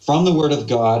from the Word of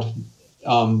God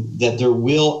that there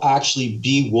will actually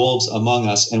be wolves among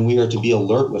us, and we are to be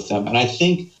alert with them. And I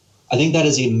think that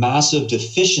is a massive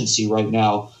deficiency right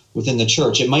now within the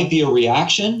church. It might be a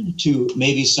reaction to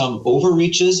maybe some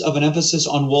overreaches of an emphasis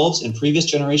on wolves in previous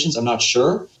generations. I'm not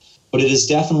sure, but it is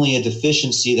definitely a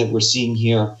deficiency that we're seeing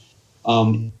here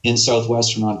in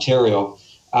southwestern Ontario.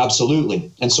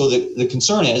 Absolutely. And so the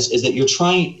concern is that you're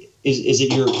that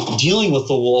you're dealing with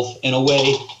the wolf in a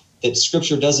way that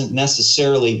Scripture doesn't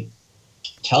necessarily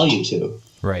tell you to.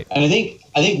 Right. And I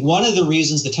think one of the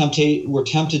reasons we're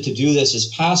tempted to do this as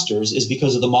pastors is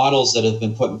because of the models that have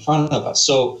been put in front of us.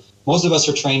 So most of us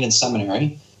are trained in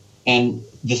seminary, and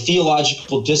the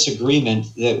theological disagreement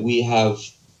that we have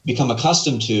become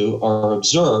accustomed to or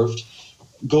observed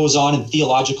goes on in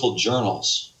theological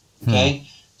journals. Okay.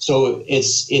 So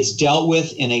it's dealt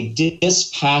with in a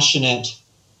dispassionate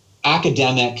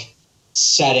academic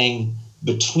setting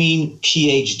between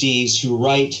PhDs who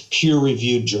write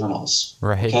peer-reviewed journals.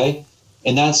 Right. Okay.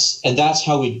 And that's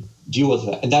how we deal with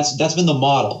it. And that's been the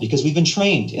model because we've been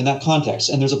trained in that context,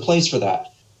 and there's a place for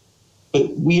that.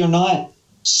 But we are not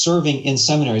serving in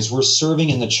seminaries. We're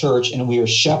serving in the church, and we are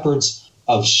shepherds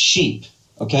of sheep.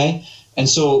 Okay. And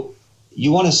so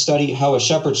you want to study how a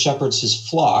shepherd shepherds his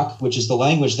flock, which is the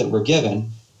language that we're given.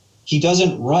 He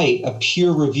doesn't write a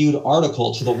peer-reviewed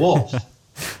article to the wolf.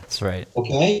 That's right.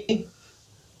 Okay.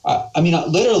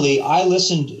 Literally, I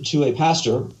listened to a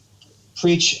pastor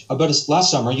preach about his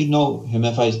last summer. You'd know him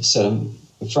if I said him,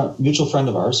 mutual friend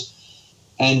of ours.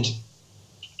 And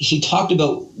he talked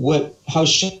about how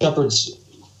shepherds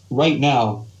right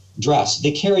now dress.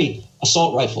 They carry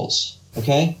assault rifles.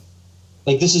 Okay.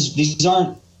 Like these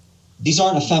aren't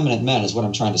effeminate men is what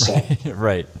I'm trying to say.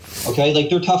 Right. Okay. Like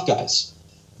they're tough guys,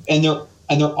 and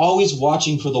they're always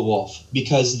watching for the wolf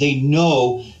because they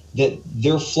know that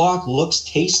their flock looks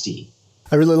tasty.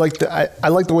 I really like I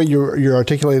like the way you're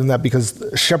articulating that, because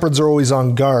shepherds are always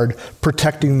on guard,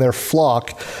 protecting their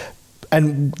flock.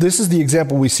 And this is the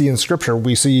example we see in Scripture.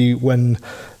 We see when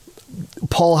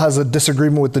Paul has a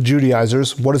disagreement with the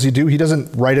Judaizers, what does he do? He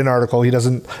doesn't write an article. He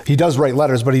does write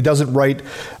letters, but he doesn't write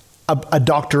a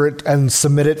doctorate and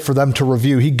submit it for them to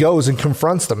review. He goes and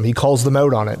confronts them. He calls them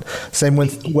out on it. Same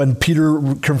when Peter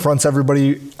confronts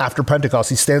everybody after Pentecost.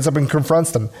 He stands up and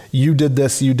confronts them. You did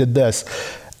this. You did this.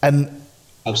 And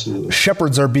absolutely,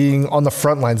 shepherds are being on the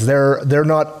front lines. They're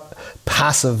not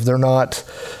passive. They're not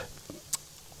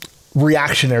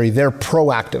reactionary. They're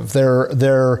proactive.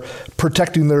 They're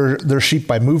protecting their sheep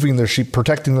by moving their sheep,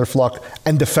 protecting their flock,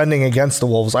 and defending against the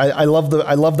wolves. I love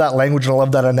that language, and I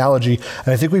love that analogy.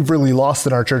 And I think we've really lost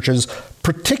in our churches,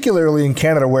 particularly in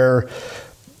Canada, where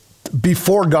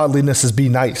before godliness is be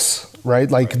nice, right?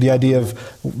 Like the idea of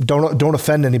don't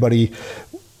offend anybody.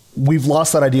 We've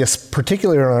lost that idea,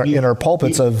 particularly in our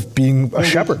pulpits, of being a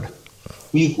shepherd.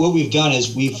 What we've done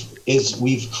is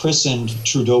we've christened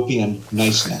Trudeaupian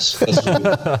niceness. That's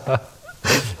what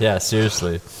yeah,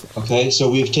 seriously. Okay, so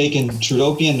we've taken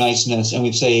Trudeaupian niceness and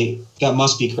we've say that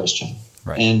must be Christian.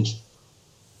 Right. And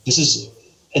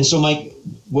so Mike,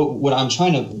 what I'm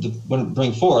trying to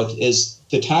bring forth is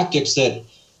the tactics that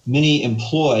many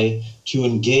employ to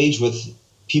engage with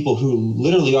people who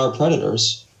literally are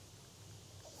predators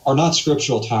are not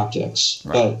scriptural tactics,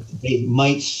 but they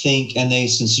might think, and they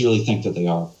sincerely think that they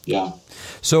are. Yeah.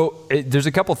 So there's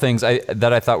a couple things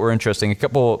that I thought were interesting. A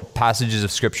couple passages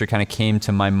of scripture kind of came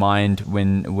to my mind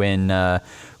when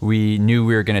we knew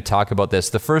we were going to talk about this.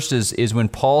 The first is when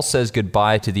Paul says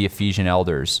goodbye to the Ephesian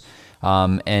elders.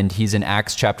 And he's in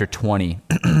Acts chapter 20.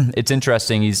 It's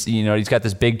interesting. He's got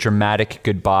this big dramatic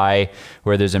goodbye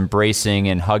where there's embracing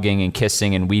and hugging and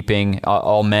kissing and weeping,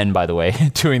 all men, by the way,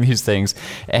 doing these things.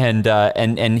 And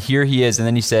here he is. And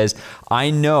then he says,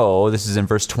 I know, this is in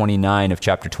verse 29 of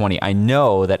chapter 20, I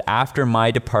know that after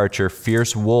my departure,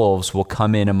 fierce wolves will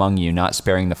come in among you, not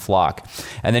sparing the flock.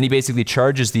 And then he basically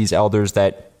charges these elders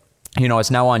that,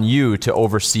 it's now on you to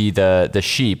oversee the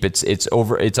sheep. It's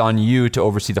on you to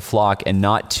oversee the flock, and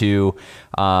not to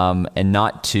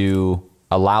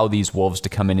allow these wolves to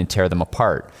come in and tear them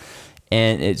apart.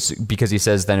 And it's because he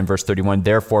says then in verse 31,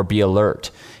 therefore be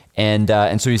alert. And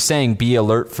so he's saying be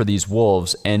alert for these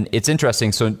wolves. And it's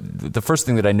interesting. So the first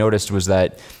thing that I noticed was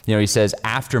that he says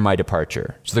after my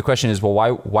departure. So the question is, well,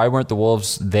 why weren't the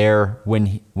wolves there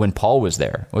when Paul was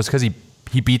there? It was because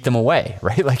he beat them away,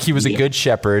 right? Like he was a good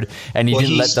shepherd, and he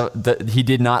he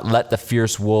did not let the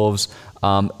fierce wolves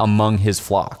among his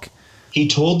flock. He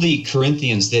told the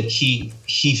Corinthians that he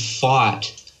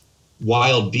fought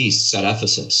wild beasts at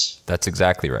Ephesus. That's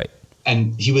exactly right.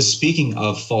 And he was speaking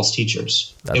of false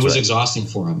teachers. It was exhausting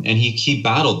for him, and he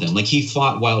battled them. Like he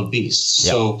fought wild beasts.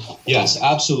 Yep. So yes,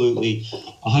 absolutely,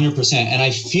 100%. And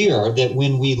I fear that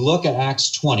when we look at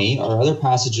Acts 20 or other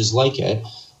passages like it,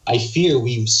 I fear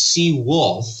we see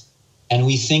wolf and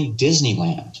we think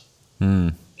Disneyland.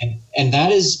 And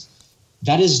that is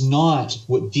not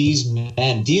what these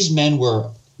men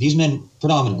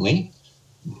predominantly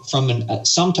from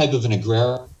some type of an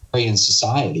agrarian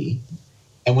society.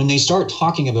 And when they start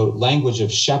talking about language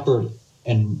of shepherd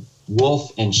and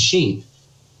wolf and sheep,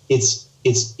 it's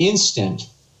instant.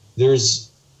 There's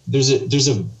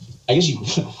a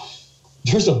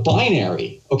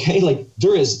binary, okay? Like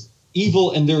there is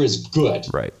evil and there is good.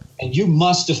 Right. And you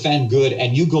must defend good,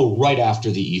 and you go right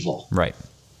after the evil. Right.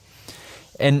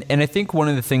 And I think one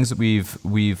of the things that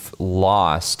we've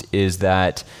lost is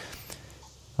that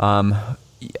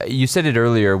you said it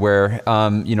earlier where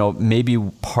maybe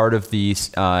part of the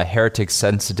heretic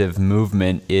sensitive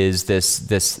movement is this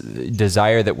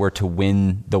desire that we're to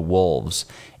win the wolves.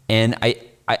 And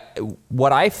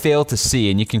what I fail to see,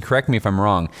 and you can correct me if I'm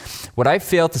wrong, what I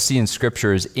fail to see in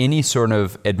Scripture is any sort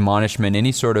of admonishment,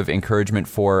 any sort of encouragement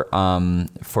for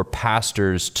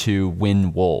pastors to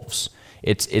win wolves.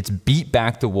 It's beat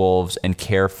back the wolves and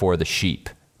care for the sheep,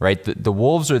 right? The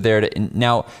wolves are there to.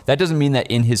 Now that doesn't mean that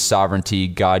in His sovereignty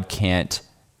God can't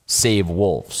save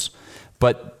wolves,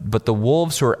 but the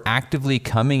wolves who are actively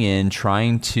coming in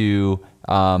trying to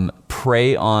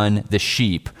prey on the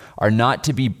sheep are not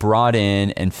to be brought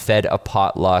in and fed a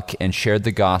potluck and shared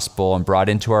the gospel and brought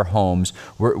into our homes.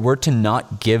 We're to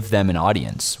not give them an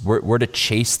audience. We're to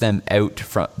chase them out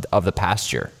of the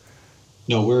pasture.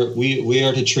 No, we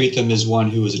are to treat them as one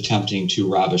who is attempting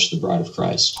to ravish the bride of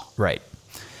Christ. Right.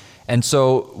 And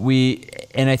so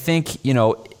I think,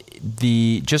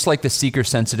 just like the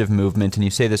seeker-sensitive movement, and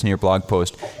you say this in your blog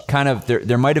post, kind of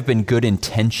there might have been good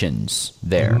intentions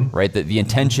there, right? The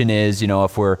intention is,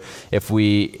 if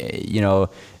we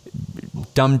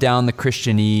dumb down the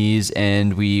Christianese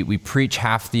and we preach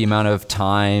half the amount of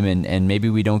time and maybe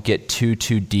we don't get too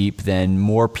deep, then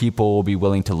more people will be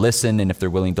willing to listen. And if they're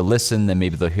willing to listen, then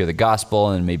maybe they'll hear the gospel.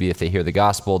 And maybe if they hear the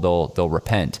gospel, they'll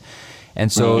repent. And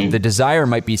so the desire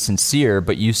might be sincere,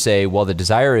 but you say, well, the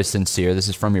desire is sincere. This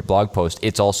is from your blog post.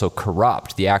 It's also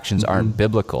corrupt. The actions aren't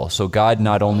biblical. So God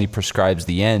not only prescribes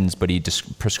the ends, but He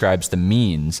prescribes the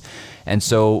means. And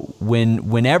so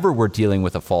whenever we're dealing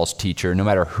with a false teacher, no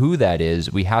matter who that is,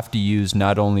 we have to use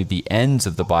not only the ends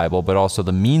of the Bible, but also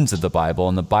the means of the Bible.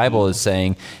 And the Bible is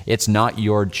saying it's not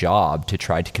your job to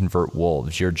try to convert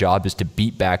wolves. Your job is to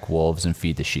beat back wolves and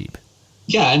feed the sheep.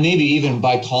 Yeah, and maybe even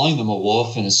by calling them a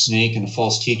wolf and a snake and a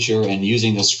false teacher and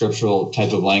using the scriptural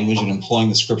type of language and employing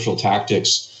the scriptural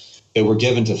tactics that we're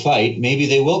given to fight, maybe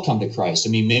they will come to Christ. I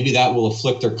mean, maybe that will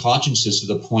afflict their consciences to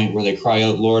the point where they cry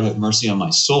out, Lord, have mercy on my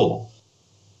soul.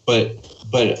 But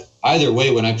either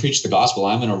way, when I preach the gospel,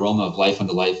 I'm an aroma of life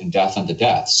unto life and death unto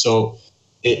death. So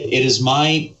it is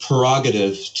my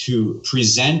prerogative to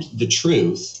present the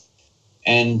truth.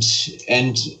 And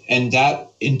that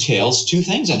entails two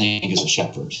things, I think, as a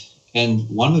shepherd. And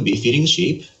one would be feeding the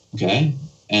sheep, okay?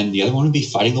 And the other one would be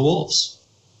fighting the wolves.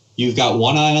 You've got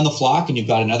one eye on the flock and you've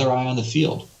got another eye on the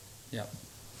field. Yeah,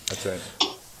 that's right.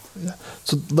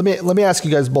 So let me ask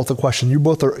you guys both a question. You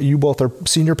both are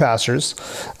senior pastors.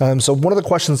 So one of the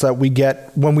questions that we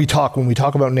get when we talk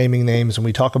about naming names, and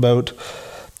we talk about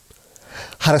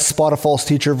how to spot a false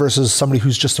teacher versus somebody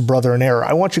who's just a brother in error.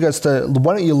 I want you guys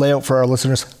why don't you lay out for our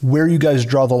listeners where you guys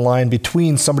draw the line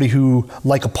between somebody who,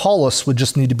 like Apollos, would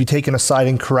just need to be taken aside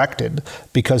and corrected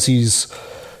because he's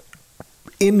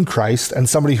in Christ, and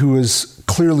somebody who is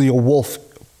clearly a wolf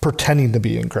pretending to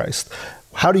be in Christ.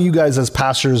 How do you guys as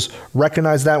pastors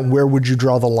recognize that, and where would you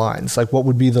draw the lines? Like, what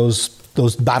would be those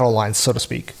battle lines, so to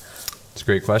speak? It's a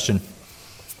great question.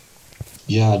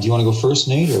 Yeah, do you want to go first,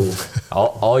 Nate, or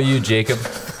all you, Jacob?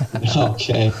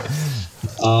 Okay.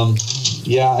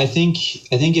 Yeah, I think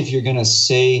if you're going to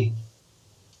say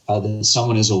that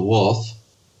someone is a wolf,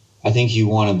 I think you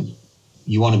want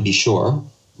to be sure,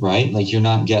 right? Like, you're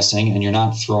not guessing and you're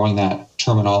not throwing that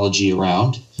terminology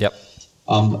around. Yep.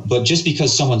 But just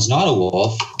because someone's not a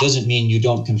wolf doesn't mean you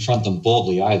don't confront them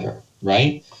boldly either,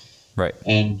 right? Right.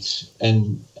 And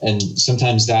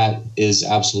sometimes that is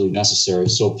absolutely necessary.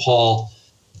 So Paul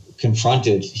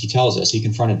confronted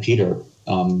Peter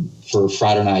for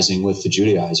fraternizing with the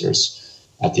Judaizers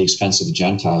at the expense of the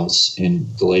Gentiles in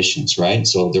Galatians, right?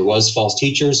 So there was false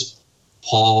teachers.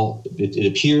 It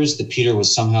appears that Peter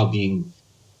was somehow being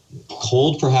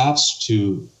cold perhaps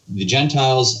to the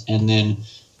Gentiles and then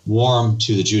warm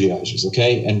to the Judaizers,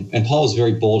 okay? And Paul was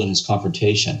very bold in his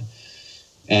confrontation.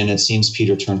 And it seems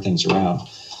Peter turned things around.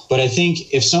 But I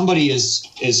think if somebody is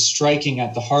striking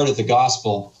at the heart of the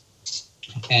gospel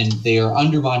and they are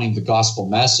undermining the gospel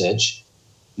message,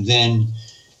 then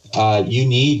you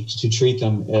need to treat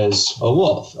them as a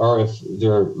wolf, or if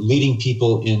they're leading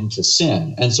people into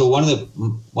sin. And so one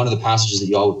of the passages that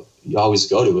you always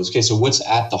go to is, okay, so what's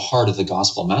at the heart of the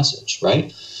gospel message,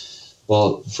 right?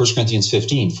 Well, 1 Corinthians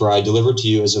 15, for I delivered to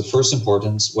you as of first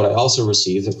importance what I also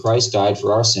received, that Christ died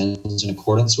for our sins in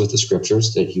accordance with the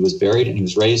scriptures, that he was buried and he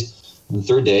was raised on the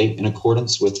third day in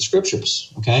accordance with the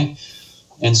scriptures, okay?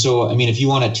 And so, I mean, if you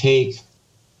want to take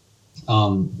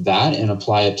that and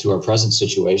apply it to our present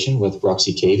situation with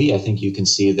Bruxy Cavey, I think you can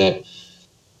see that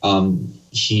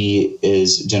he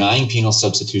is denying penal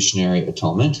substitutionary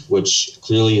atonement, which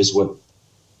clearly is what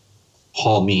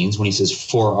Paul means when he says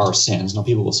for our sins. Now,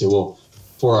 people will say, well,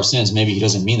 for our sins, maybe he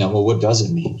doesn't mean that. Well, what does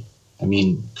it mean? I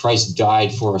mean, Christ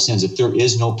died for our sins. If there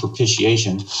is no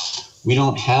propitiation, we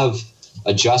don't have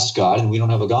a just God and we don't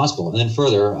have a gospel. And then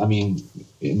further, I mean,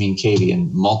 Cavey in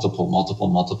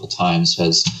multiple times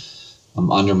has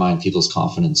undermined people's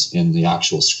confidence in the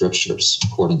actual scriptures,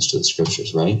 accordance to the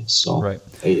scriptures, right? So right.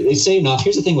 They say enough.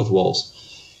 Here's the thing with wolves,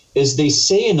 is they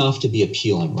say enough to be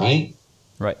appealing, right?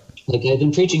 Right. Like, I've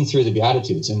been preaching through the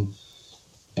Beatitudes and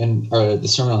the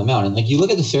Sermon on the Mount, and like, you look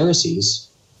at the Pharisees,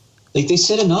 like, they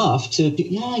said enough to,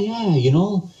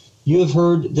 you have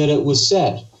heard that it was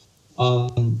said,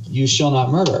 you shall not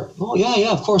murder. Oh,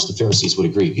 yeah, of course the Pharisees would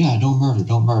agree. Yeah, don't murder.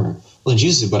 Well, then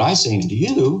Jesus said, but I say unto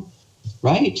you,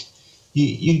 right?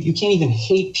 You can't even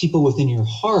hate people within your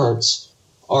hearts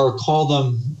or call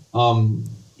them,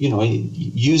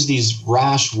 use these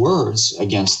rash words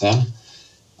against them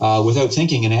without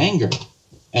thinking in anger.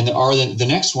 And the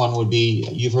next one would be,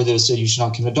 you've heard that it said you should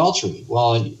not commit adultery.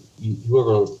 Well,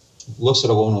 whoever looks at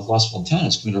a woman with lustful intent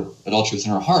has committed adultery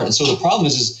within her heart. And so the problem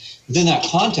is within that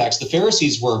context, the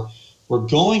Pharisees were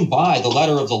going by the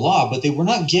letter of the law, but they were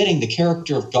not getting the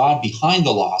character of God behind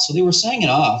the law. So they were saying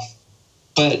enough,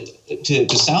 but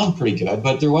to sound pretty good,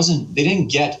 but they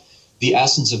didn't get the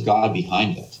essence of God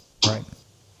behind it. Right.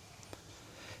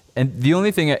 And the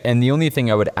only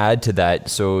thing I would add to that,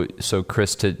 so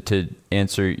Chris, to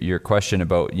answer your question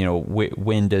about,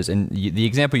 when does, and the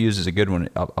example you use is a good one,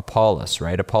 Apollos,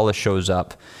 right? Apollos shows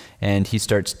up and he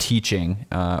starts teaching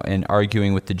and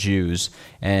arguing with the Jews,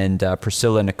 and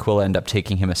Priscilla and Aquila end up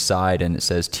taking him aside, and it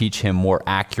says, teach him more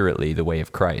accurately the way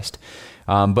of Christ.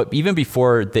 But even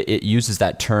before it uses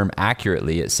that term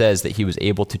accurately, it says that he was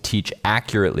able to teach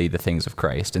accurately the things of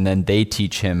Christ. And then they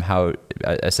teach him how,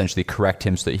 essentially correct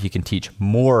him so that he can teach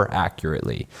more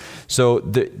accurately. So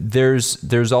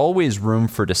there's always room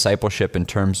for discipleship in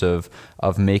terms of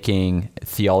making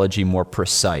theology more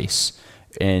precise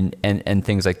and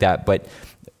things like that. But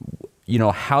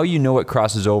how it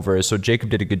crosses over is, so Jacob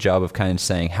did a good job of kind of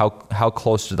saying how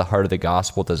close to the heart of the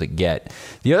gospel does it get.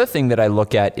 The other thing that I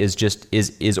look at is just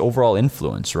is overall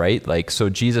influence, right? Like, so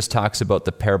Jesus talks about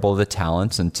the parable of the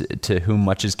talents, and to whom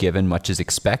much is given, much is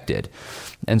expected.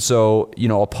 And so,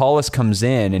 Apollos comes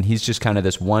in and he's just kind of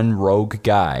this one rogue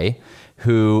guy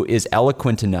who is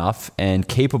eloquent enough and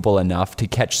capable enough to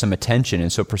catch some attention.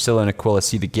 And so Priscilla and Aquila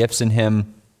see the gifts in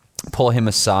him. pull him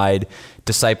aside,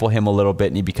 disciple him a little bit,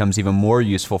 and he becomes even more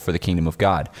useful for the kingdom of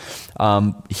God.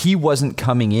 He wasn't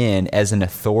coming in as an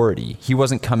authority. He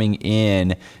wasn't coming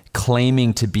in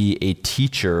claiming to be a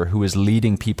teacher who is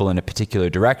leading people in a particular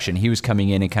direction. He was coming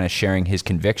in and kind of sharing his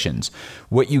convictions.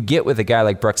 What you get with a guy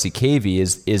like Bruxy Cavey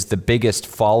is the biggest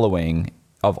following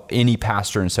of any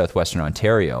pastor in Southwestern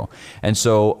Ontario, and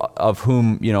so of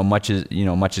whom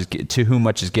to whom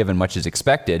much is given, much is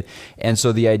expected. And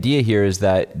so the idea here is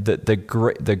that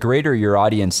the greater your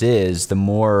audience is, the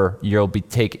more you'll be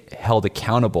held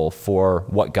accountable for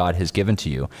what God has given to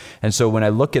you. And so when I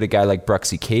look at a guy like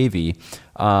Bruxy Cavey,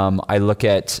 I look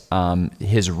at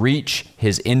his reach,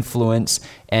 his influence,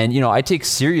 and I take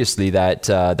seriously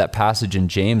that passage in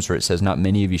James where it says, "Not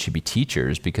many of you should be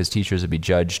teachers, because teachers would be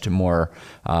judged more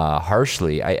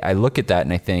harshly." I look at that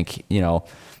and I think,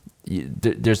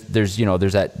 there's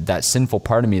that sinful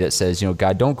part of me that says,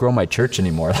 God, don't grow my church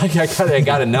anymore. Like I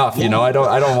got enough. I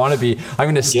don't want to be.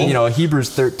 I'm going to, Hebrews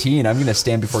 13. I'm going to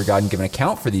stand before God and give an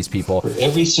account for these people. For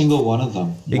every single one of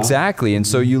them. Yeah. Exactly. And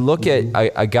so you look at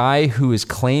a guy who is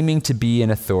claiming to be an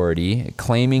authority,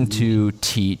 claiming to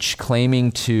teach,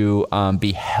 claiming to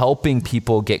be helping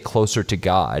people get closer to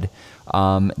God.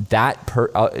 That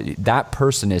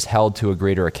person is held to a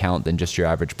greater account than just your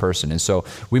average person. And so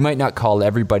we might not call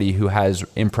everybody who has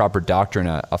improper doctrine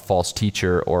a false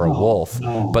teacher or a wolf,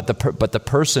 but the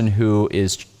person who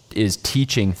is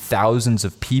teaching thousands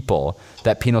of people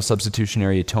that penal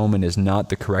substitutionary atonement is not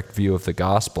the correct view of the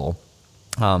gospel.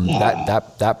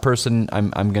 That person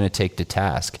I'm going to take to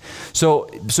task. So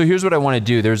here's what I want to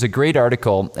do. There's a great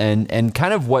article, and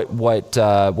kind of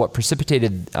what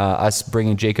precipitated us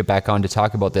bringing Jacob back on to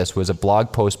talk about this was a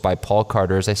blog post by Paul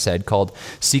Carter, as I said, called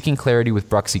 "Seeking Clarity with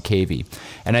Bruxy Cavey."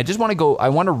 And I just want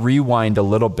to rewind a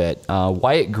little bit.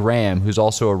 Wyatt Graham, who's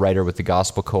also a writer with the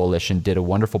Gospel Coalition, did a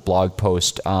wonderful blog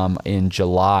post in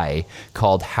July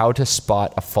called "How to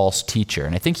Spot a False Teacher,"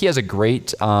 and I think he has a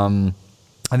great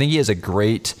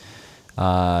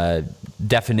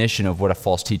definition of what a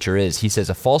false teacher is. He says,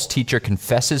 "A false teacher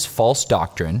confesses false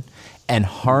doctrine and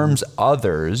harms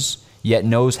others, yet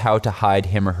knows how to hide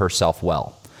him or herself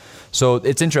well." So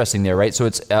it's interesting there, right? So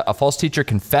it's a false teacher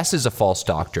confesses a false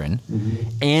doctrine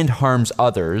and harms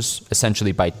others,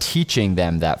 essentially by teaching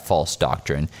them that false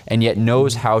doctrine, and yet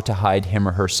knows how to hide him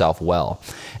or herself well.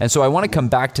 And so I want to come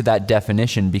back to that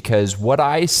definition, because what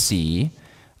I see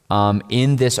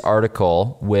in this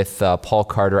article with Paul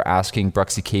Carter asking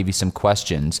Bruxy Cavey some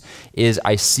questions is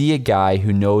I see a guy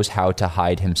who knows how to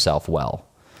hide himself well.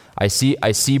 I see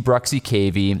Bruxy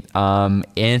Cavey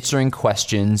answering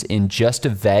questions in just a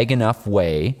vague enough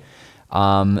way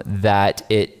that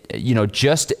it,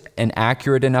 just an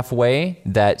accurate enough way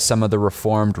that some of the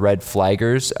Reformed red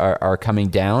flaggers are coming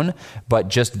down, but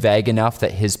just vague enough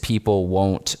that his people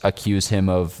won't accuse him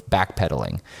of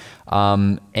backpedaling.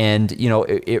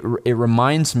 It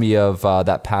reminds me of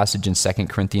that passage in 2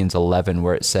 Corinthians 11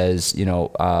 where it says,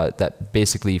 that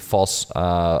basically false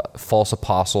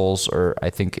apostles or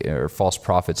false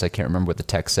prophets, I can't remember what the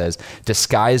text says,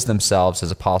 disguise themselves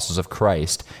as apostles of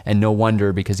Christ, and no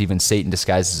wonder, because even Satan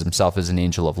disguises himself as an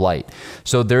angel of light.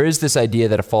 So there is this idea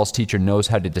that a false teacher knows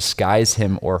how to disguise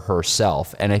him or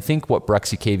herself, and I think what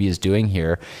Bruxy Cavey is doing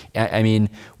here,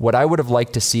 what I would have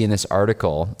liked to see in this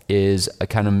article is a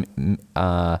kind of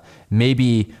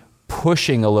maybe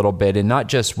pushing a little bit, and not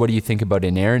just what do you think about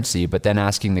inerrancy, but then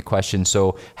asking the question,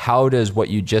 so how does what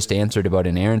you just answered about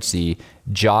inerrancy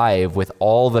jive with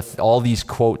all these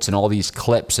quotes and all these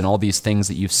clips and all these things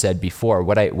that you've said before?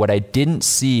 What I didn't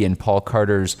see in Paul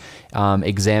Carter's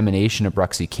examination of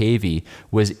Bruxy Cavey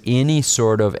was any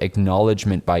sort of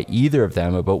acknowledgement by either of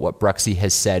them about what Bruxy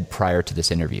has said prior to this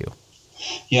interview.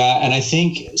 Yeah, and I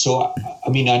think so. I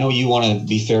know you want to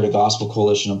be fair to Gospel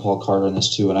Coalition and Paul Carter in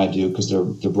this too, and I do, because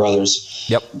they're brothers.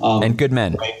 Yep, and good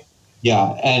men. Right?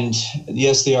 Yeah, and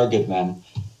yes, they are good men.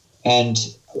 And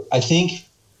I think,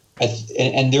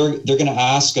 and they're going to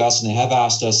ask us, and they have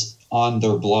asked us on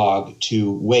their blog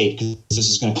to wait, because this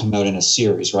is going to come out in a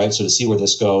series, right? So to see where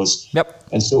this goes. Yep.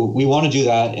 And so we want to do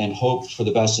that and hope for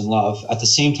the best in love. At the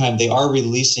same time, they are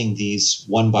releasing these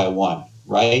one by one.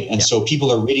 Right. And so people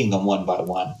are reading them one by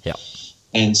one. Yeah.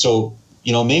 And so,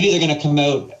 maybe they're going to come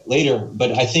out later.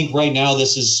 But I think right now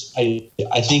this is,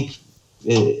 I think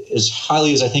as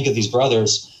highly as I think of these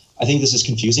brothers, I think this is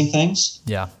confusing things.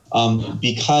 Yeah.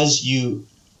 Because you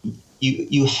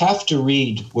have to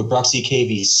read what Bruxy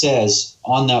Cavey says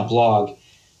on that blog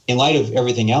in light of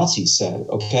everything else he said.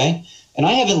 Okay. And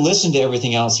I haven't listened to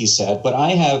everything else he said, but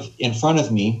I have in front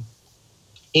of me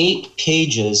 8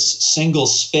 pages, single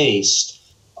spaced,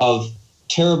 of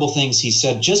terrible things he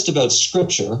said just about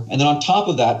scripture. And then on top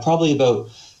of that, probably about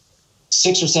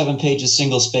 6 or 7 pages,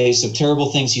 single space, of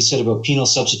terrible things he said about penal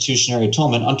substitutionary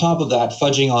atonement. On top of that,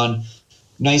 fudging on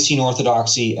Nicene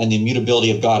orthodoxy and the immutability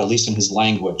of God, at least in his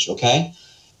language, okay?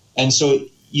 And so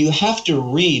you have to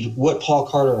read what Paul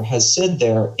Carter has said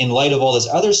there in light of all this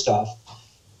other stuff.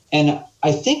 And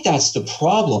I think that's the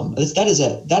problem.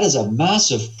 That is a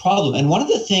massive problem. And one of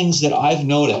the things that I've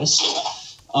noticed,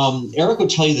 Eric would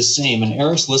tell you the same, and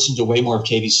Eric's listened to way more of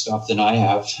KV's stuff than I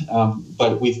have,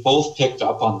 but we've both picked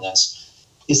up on this,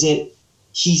 is that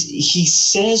he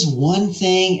says one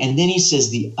thing and then he says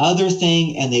the other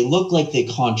thing, and they look like they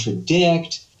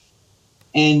contradict.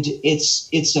 And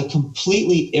it's a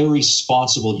completely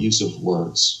irresponsible use of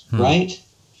words, right?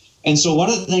 And so one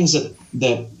of the things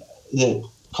that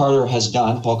Paul Carter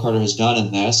has done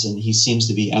in this, and he seems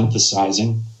to be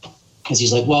emphasizing, is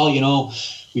he's like, well,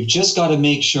 we've just got to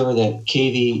make sure that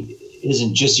KV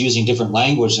isn't just using different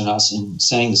language than us and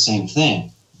saying the same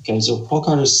thing. Okay, so Paul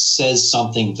Carter says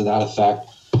something to that effect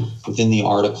within the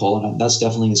article, and that's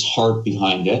definitely his heart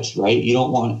behind it, right? You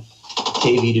don't want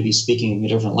KV to be speaking in a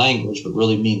different language, but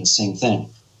really mean the same thing.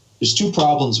 There's 2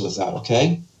 problems with that,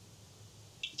 okay?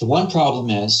 The one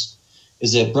problem is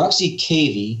that Bruxy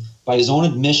KV, by his own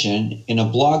admission, in a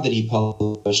blog that he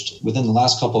published within the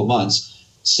last couple of months,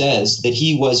 says that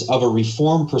he was of a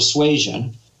Reformed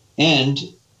persuasion, and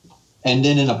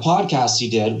then in a podcast he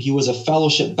did, he was a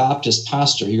Fellowship Baptist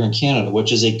pastor here in Canada,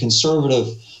 which is a conservative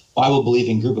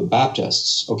Bible-believing group of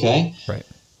Baptists, okay? Right.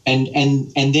 And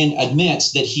then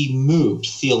admits that he moved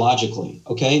theologically,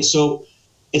 okay? So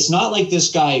it's not like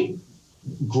this guy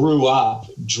grew up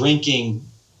drinking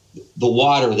the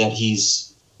water that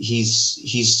he's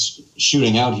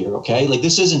shooting out here, okay? Like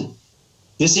this isn't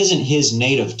his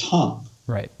native tongue.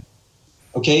 Right.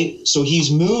 Okay? So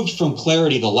he's moved from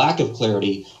clarity to lack of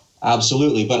clarity,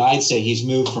 absolutely, but I'd say he's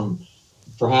moved from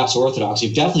perhaps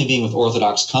orthodoxy, definitely being with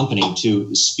Orthodox company,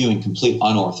 to spewing complete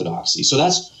unorthodoxy. So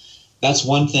that's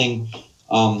one thing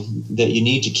that you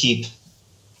need to keep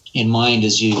in mind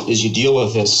as you deal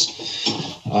with this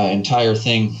entire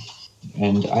thing.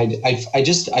 And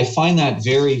I find that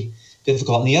very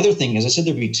difficult. And the other thing is, I said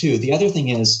there'd be 2. The other thing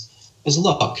is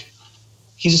look,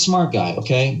 he's a smart guy,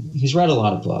 okay? He's read a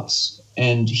lot of books,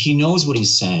 and he knows what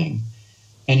he's saying,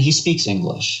 and he speaks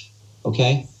English,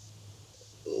 okay?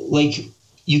 Like,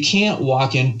 you can't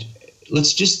walk in.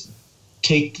 Let's just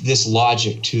take this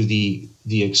logic to the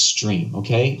extreme,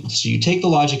 okay? So you take the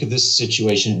logic of this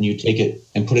situation and you take it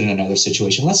and put it in another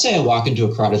situation. Let's say I walk into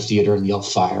a crowded theater and yell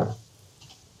fire,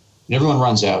 and everyone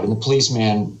runs out, and the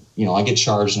policeman, I get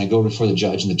charged and I go before the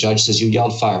judge, and the judge says, you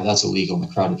yelled fire, that's illegal in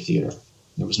the crowded theater.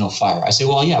 There was no fire. I say,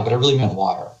 well, yeah, but I really meant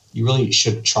water. You really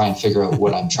should try and figure out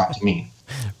what I'm trying to mean.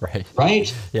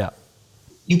 Right? Yeah.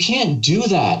 You can't do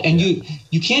that. And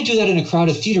you can't do that in a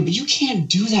crowded theater, but you can't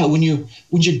do that when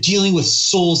you're dealing with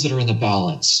souls that are in the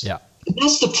balance. Yeah. And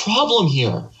that's the problem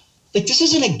here. Like, this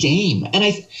isn't a game. And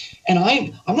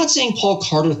I'm not saying Paul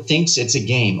Carter thinks it's a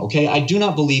game, okay? I do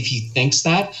not believe he thinks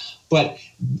that, but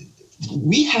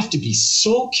we have to be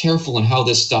so careful in how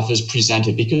this stuff is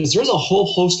presented, because there's a whole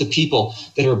host of people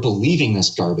that are believing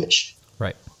this garbage.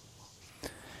 Right.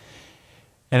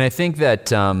 And I think that,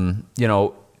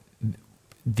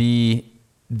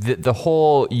 the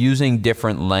whole using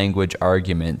different language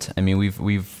argument, I mean,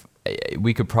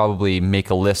 we could probably make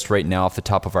a list right now off the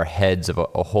top of our heads of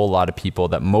a whole lot of people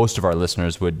that most of our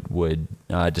listeners would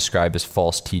describe as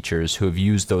false teachers who have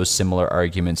used those similar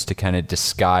arguments to kind of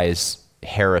disguise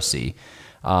heresy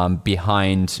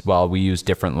behind, well, we use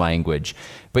different language.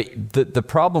 But the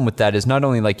problem with that is not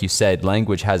only, like you said,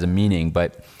 language has a meaning,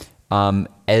 but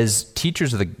as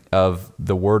teachers of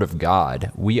the Word of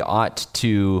God, we ought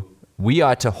to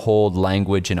hold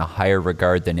language in a higher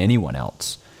regard than anyone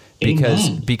else,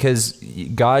 because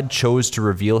God chose to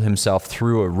reveal Himself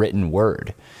through a written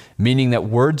word, meaning that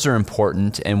words are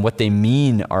important and what they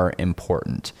mean are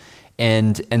important,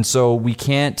 and so we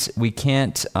can't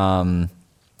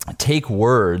take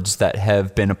words that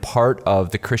have been a part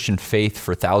of the Christian faith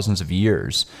for thousands of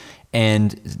years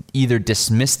and either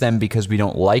dismiss them because we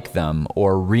don't like them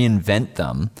or reinvent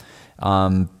them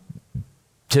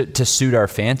to suit our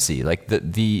fancy. Like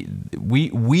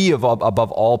we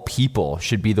above all people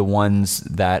should be the ones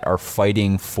that are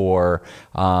fighting for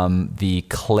the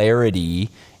clarity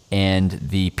and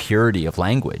the purity of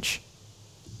language.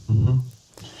 Mm-hmm.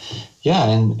 Yeah,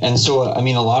 and so I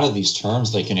mean, a lot of these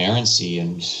terms like inerrancy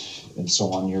and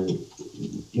so on,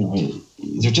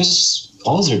 they're just,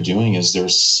 all they're doing is they're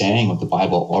saying what the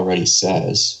Bible already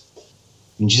says.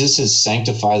 And Jesus says,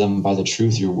 "Sanctify them by the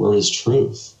truth. Your word is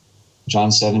truth." John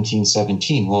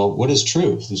 17:17. Well, what is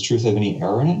truth? Does truth have any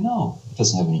error in it? No, it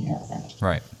doesn't have any error in it.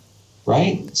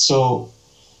 Right. So,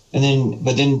 but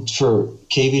then for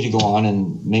KV to go on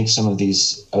and make some of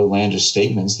these outlandish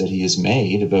statements that he has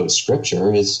made about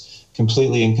Scripture is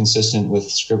completely inconsistent with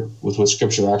what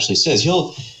Scripture actually says.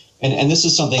 And this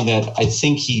is something that I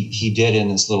think he did in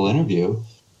this little interview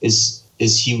is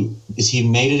he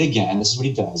made it again. This is what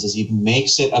he does: is he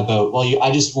makes it about, well,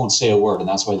 I just won't say a word, and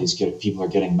that's why these people are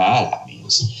getting mad at me.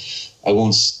 I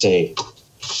won't say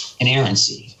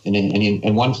inerrancy. And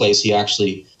in one place, he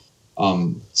actually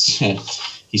said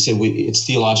it's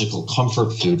theological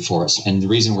comfort food for us, and the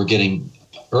reason we're getting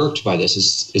irked by this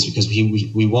is because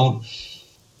we won't.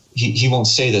 He won't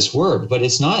say this word, but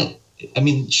it's not. I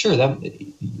mean, sure, that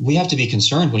we have to be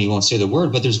concerned when he won't say the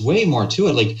word, but there's way more to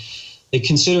it. Like, they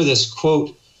consider this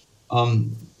quote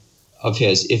of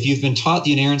his: "If you've been taught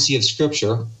the inerrancy of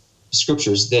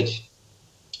scriptures, that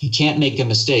you can't make a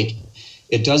mistake,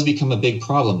 it does become a big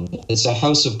problem. It's a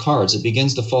house of cards; it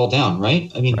begins to fall down." Right?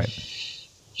 I mean,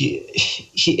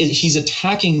 he's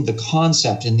attacking the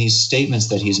concept in these statements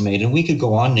that he's made, and we could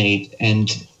go on, Nate,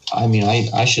 and. I mean,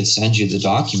 I should send you the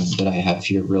document that I have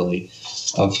here, really,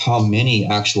 of how many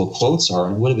actual quotes are.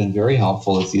 And it would have been very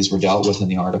helpful if these were dealt with in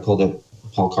the article that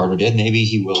Paul Carter did. Maybe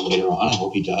he will later on. I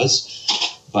hope he does.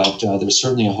 But there's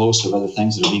certainly a host of other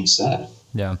things that are being said.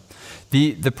 Yeah.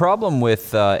 The problem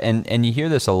with, and you hear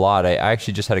this a lot, I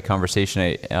actually just had a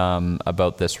conversation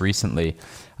about this recently,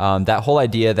 that whole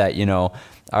idea that,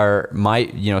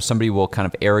 somebody will kind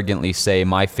of arrogantly say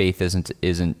my faith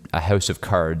isn't a house of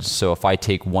cards. So if I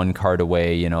take one card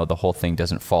away, the whole thing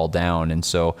doesn't fall down. And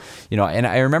so, and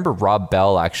I remember Rob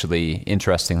Bell, actually,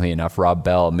 interestingly enough, Rob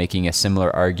Bell making a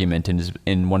similar argument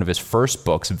in one of his first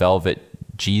books, Velvet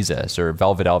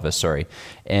Elvis, sorry.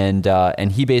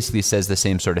 And he basically says the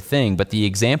same sort of thing, but the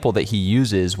example that he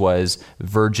uses was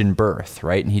virgin birth,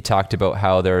 right? And he talked about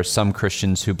how there are some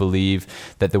Christians who believe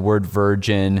that the word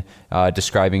virgin,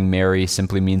 describing Mary,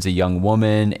 simply means a young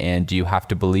woman, and do you have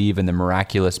to believe in the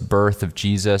miraculous birth of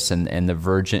Jesus and the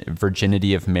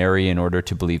virginity of Mary in order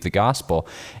to believe the gospel?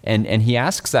 And he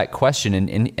asks that question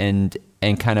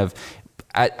and kind of,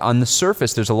 on the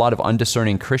surface, there's a lot of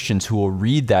undiscerning Christians who will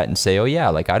read that and say, oh yeah,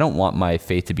 like, I don't want my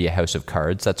faith to be a house of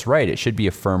cards. That's right. It should be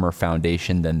a firmer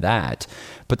foundation than that.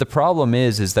 But the problem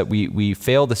is that we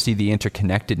fail to see the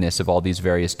interconnectedness of all these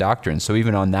various doctrines. So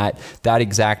even on that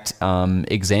exact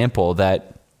example that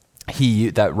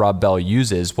Rob Bell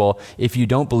uses, well, if you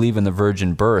don't believe in the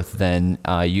virgin birth, then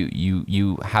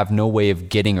you have no way of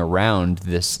getting around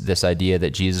this idea that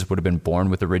Jesus would have been born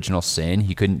with original sin.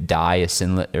 He couldn't die a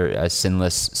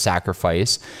sinless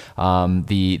sacrifice.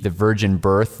 The virgin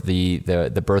birth,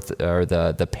 the birth or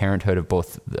the parenthood of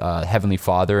both Heavenly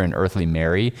Father and earthly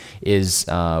Mary is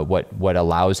what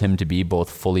allows him to be both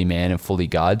fully man and fully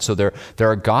God. So there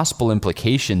are gospel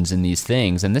implications in these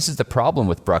things, and this is the problem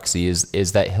with Bruxy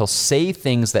is that he'll say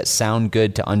things that sound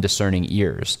good to undiscerning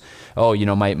ears. Oh,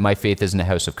 my faith isn't a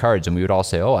house of cards. And we would all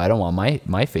say, oh, I don't want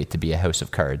my faith to be a house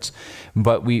of cards.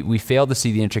 But we fail to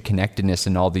see the interconnectedness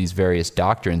in all these various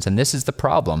doctrines. And this is the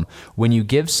problem. When you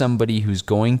give somebody who's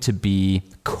going to be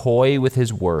coy with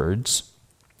his words,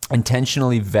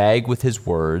 intentionally vague with his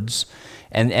words,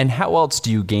 and how else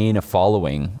do you gain a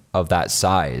following of that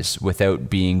size without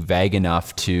being vague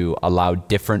enough to allow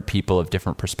different people of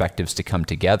different perspectives to come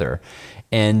together?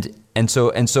 And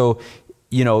so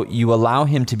you allow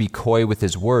him to be coy with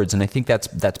his words, and I think that's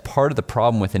part of the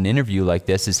problem with an interview like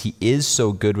this. Is he is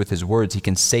so good with his words, he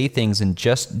can say things in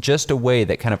just a way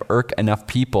that kind of irk enough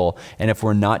people, and if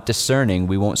we're not discerning,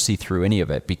 we won't see through any of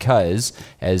it, because,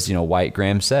 as Wyatt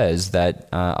Graham says, that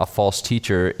a false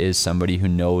teacher is somebody who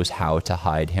knows how to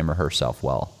hide him or herself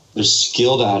well. They're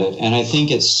skilled at it, and I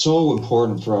think it's so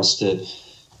important for us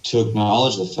to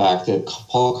acknowledge the fact that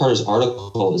Paul Carter's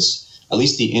article is, at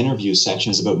least the interview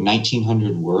section, is about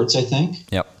 1,900 words, I think.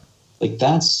 Yep. Like,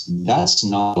 that's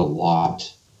not a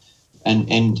lot.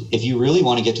 And if you really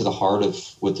want to get to the heart of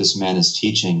what this man is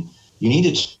teaching, you need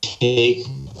to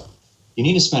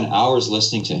spend hours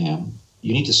listening to him.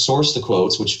 You need to source the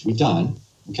quotes, which we've done,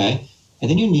 okay? And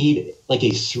then you need like a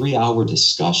 3-hour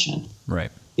discussion.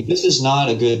 Right. Like, this is not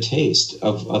a good taste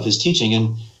of his teaching.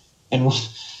 And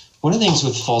one of the things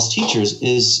with false teachers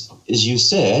is you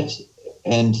said,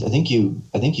 and I think you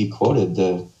quoted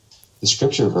the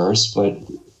scripture verse, but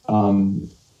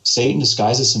Satan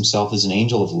disguises himself as an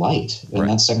angel of light, and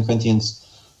that's 2 Corinthians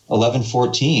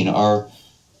 11:14, or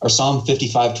Psalm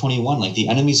 55:21. Like, the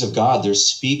enemies of God, their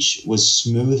speech was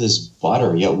smooth as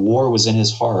butter, yet war was in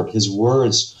his heart. His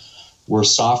words were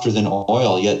softer than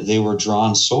oil, yet they were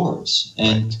drawn swords.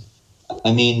 And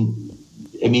I mean,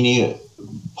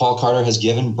 Paul Carter has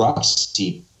given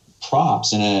Bruxy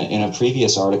props in a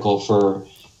previous article for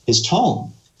his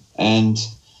tone. And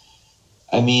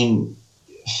I mean,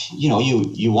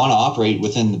 you want to operate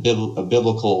within a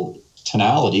biblical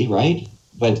tonality, right?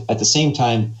 But at the same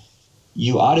time,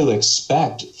 you ought to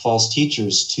expect false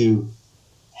teachers to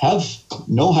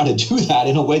know how to do that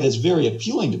in a way that's very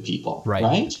appealing to people,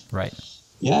 right? Right.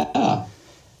 Yeah.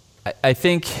 I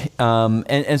think,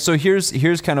 and so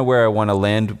here's kind of where I want to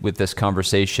land with this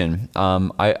conversation.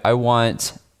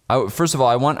 First of all,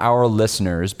 I want our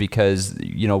listeners, because,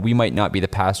 we might not be the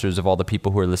pastors of all the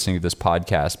people who are listening to this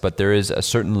podcast, but there is a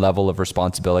certain level of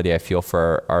responsibility I feel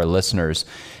for our listeners.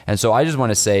 And so I just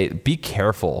want to say, be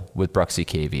careful with Bruxy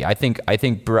Cavey. I think,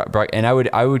 and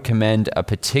I would commend a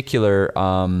particular,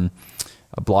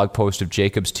 a blog post of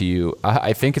Jacob's to you.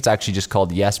 I think it's actually just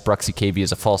called "Yes, Bruxy Cavey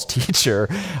is a False Teacher,"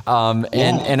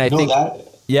 and I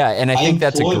think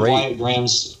that's a great.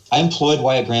 I employed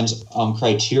Wyatt Graham's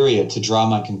criteria to draw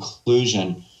my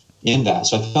conclusion in that.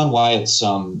 So I found Wyatt's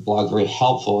blog very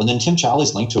helpful, and then Tim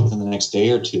Challies linked to it within the next day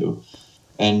or two,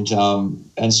 and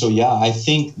so I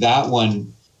think that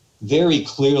one very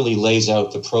clearly lays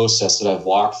out the process that I've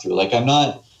walked through. Like I'm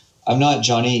not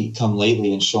Johnny come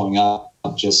lately and showing up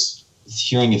just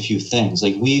hearing a few things.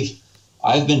 Like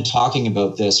I've been talking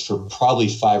about this for probably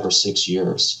 5 or 6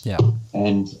 years. Yeah.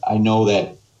 And I know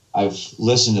that I've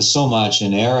listened to so much,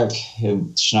 and Eric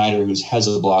Schneider, who has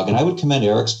a blog, and I would commend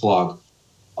Eric's blog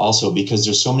also, because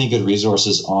there's so many good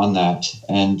resources on that.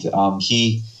 And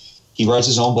he writes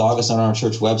his own blog. It's not on our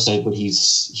church website, but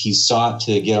he's sought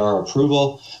to get our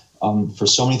approval for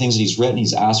so many things that he's written.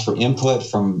 He's asked for input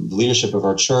from the leadership of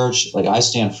our church. Like, I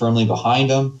stand firmly behind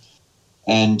him.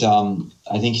 And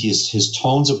I think his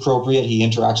tone's appropriate. He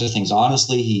interacts with things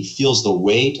honestly. He feels the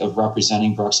weight of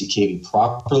representing Bruxy Cavey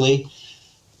properly.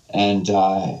 And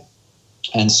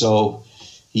so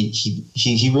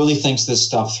he really thinks this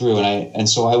stuff through. And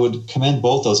so I would commend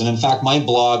both those. And in fact, my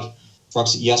blog,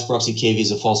 Bruxy Cavey is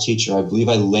a False Teacher, I believe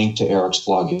I linked to Eric's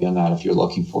blog in that if you're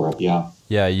looking for it. Yeah.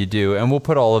 Yeah, you do. And we'll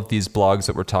put all of these blogs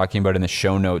that we're talking about in the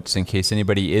show notes in case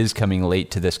anybody is coming late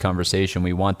to this conversation.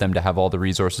 We want them to have all the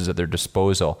resources at their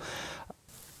disposal.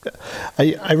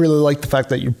 I really like the fact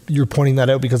that you're pointing that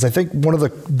out, because I think one of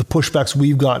the pushbacks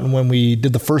we've gotten when we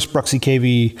did the first Bruxy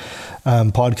Cavey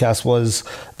podcast was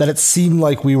that it seemed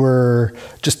like we were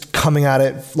just coming at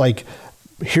it like,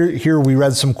 here we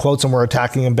read some quotes and we're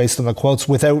attacking him based on the quotes,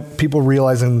 without people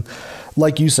realizing,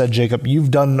 like you said, Jacob,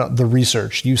 you've done the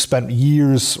research. You've spent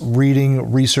years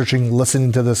reading, researching,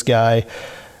 listening to this guy.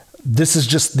 This is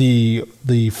just the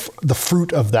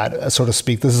fruit of that, so to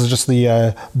speak. This is just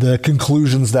the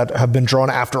conclusions that have been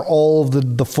drawn after all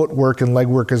of the footwork and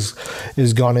legwork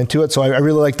is gone into it. So I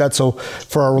really like that. So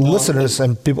for our listeners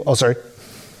and people,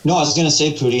 No, I was going to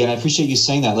say, Pooty, and I appreciate you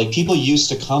saying that. Like, people used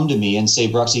to come to me and say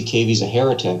Bruxy Cavey's a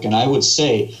heretic, and I would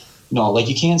say, no, like,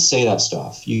 you can't say that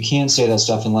stuff. You can't say that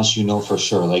stuff unless you know for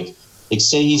sure. Like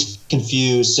say he's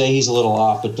confused, say he's a little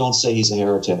off, but don't say he's a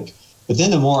heretic. But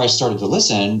then the more I started to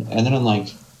listen, and then I'm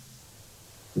like,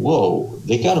 whoa,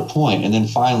 they got a point. And then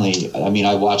finally,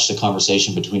 I watched the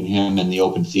conversation between him and the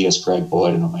open theist Greg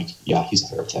Boyd, and I'm like, yeah, he's a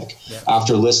heretic. Yeah.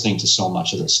 After listening to so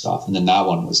much of this stuff. And then that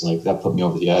one was like, that put me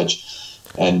over the edge.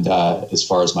 And as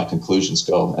far as my conclusions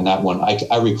go, and that one,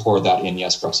 I record that in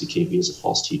Yes, Bruxy Cavey is a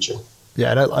False Teacher.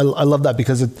 Yeah, and I love that,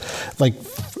 because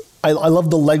I love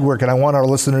the legwork, and I want our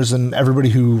listeners and everybody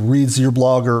who reads your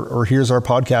blog or hears our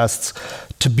podcasts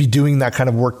to be doing that kind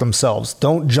of work themselves.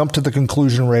 Don't jump to the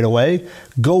conclusion right away.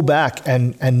 Go back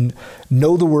and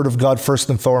know the Word of God first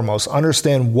and foremost.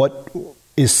 Understand what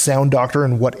is sound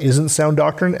doctrine and what isn't sound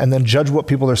doctrine, and then judge what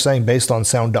people are saying based on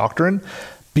sound doctrine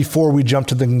before we jump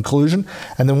to the conclusion.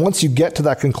 And then once you get to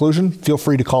that conclusion, feel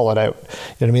free to call it out.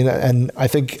 You know what I mean? And I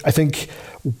think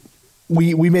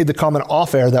we made the comment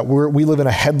off air that we live in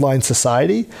a headline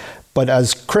society, but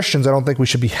as Christians, I don't think we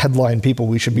should be headline people.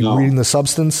 We should be reading the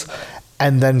substance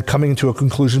and then coming to a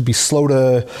conclusion. Be slow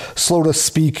to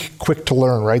speak, quick to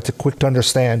learn, right? Quick to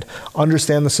understand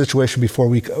the situation before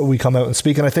we come out and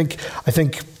speak. And I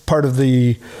think part of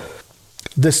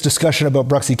this discussion about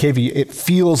Bruxy Cavey, it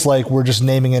feels like we're just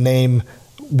naming a name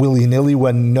willy-nilly,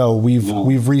 when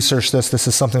we've researched this. This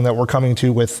is something that we're coming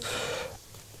to with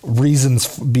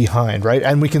reasons behind, right?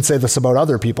 And we can say this about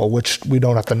other people, which we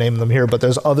don't have to name them here, but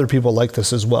there's other people like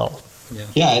this as well.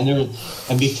 Yeah,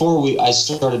 and before I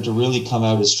started to really come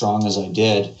out as strong as I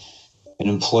did and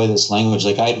employ this language,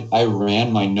 like I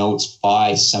ran my notes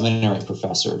by seminary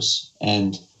professors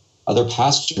and other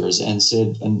pastors and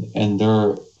said, and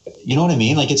they're, you know what I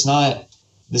mean? Like,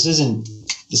 this isn't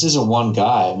one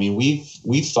guy. I mean,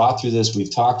 we've thought through this,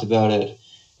 we've talked about it,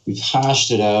 we've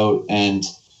hashed it out, and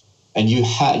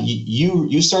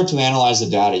you start to analyze the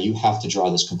data. You have to draw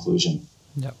this conclusion.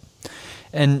 Yep.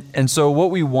 And so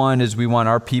what we want is we want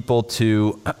our people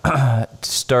to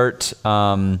start.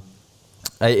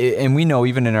 And we know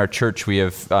even in our church, we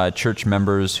have church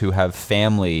members who have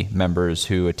family members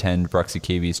who attend Bruxy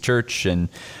KV's church and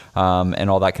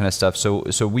all that kind of stuff.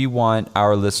 So we want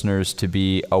our listeners to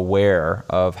be aware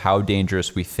of how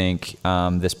dangerous we think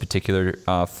this particular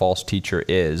false teacher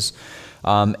is.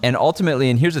 And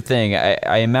ultimately, and here's the thing,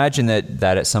 I imagine that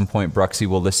at some point Bruxy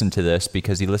will listen to this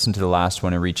because he listened to the last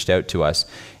one and reached out to us.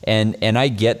 And I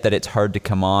get that it's hard to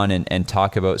come on and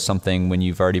talk about something when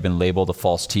you've already been labeled a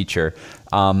false teacher.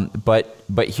 But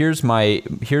here's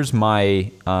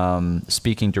my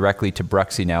speaking directly to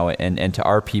Bruxy now and to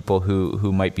our people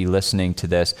who might be listening to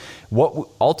this.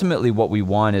 Ultimately what we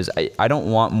want is I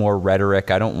don't want more rhetoric.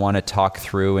 I don't want to talk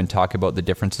through and talk about the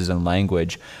differences in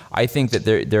language. I think that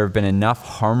there have been enough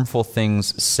harmful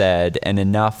things said and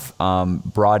enough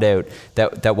brought out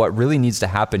that what really needs to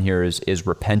happen here is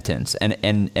repentance.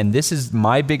 And this is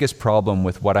my biggest problem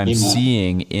with what I'm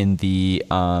seeing in the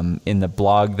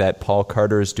blog that Paul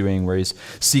Carter is doing, where he's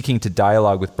seeking to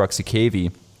dialogue with Bruxy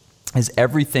KV, is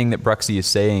everything that Bruxy is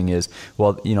saying is,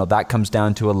 well, that comes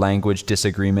down to a language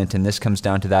disagreement, and this comes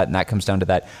down to that, and that comes down to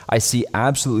that. I see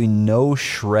absolutely no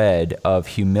shred of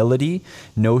humility,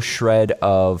 no shred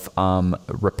of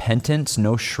repentance,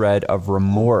 no shred of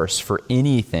remorse for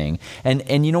anything.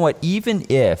 And you know what? Even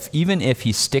if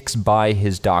he sticks by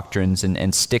his doctrines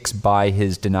and sticks by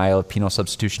his denial of penal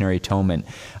substitutionary atonement,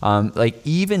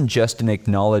 even just an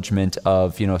acknowledgement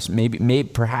of, maybe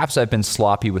perhaps I've been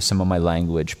sloppy with some of my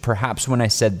language. Perhaps when I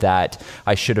said that,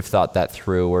 I should have thought that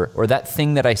through, or that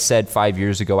thing that I said 5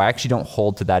 years ago, I actually don't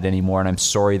hold to that anymore, and I'm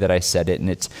sorry that I said it, and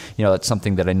it's that's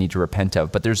something that I need to repent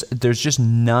of. But there's just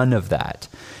none of that,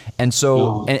 and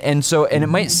so and it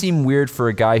might seem weird for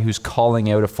a guy who's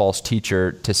calling out a false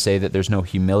teacher to say that there's no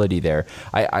humility there.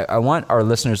 I want our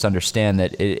listeners to understand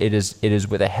that it is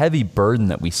with a heavy burden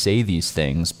that we say these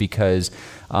things, because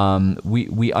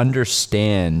we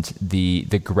understand the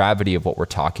gravity of what we're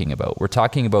talking about. We're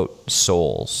talking about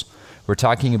souls. We're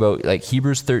talking about, like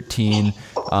Hebrews 13,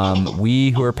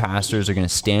 we who are pastors are going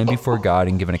to stand before God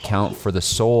and give an account for the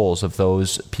souls of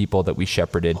those people that we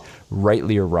shepherded,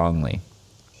 rightly or wrongly.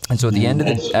 And so at the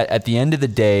end of the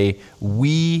day,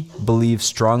 we believe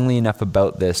strongly enough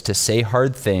about this to say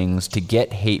hard things, to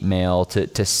get hate mail,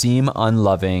 to seem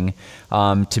unloving,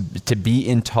 to be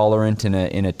intolerant in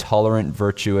a tolerant,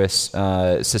 virtuous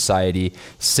society,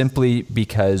 simply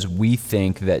because we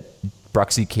think that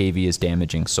Bruxy KV is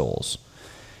damaging souls.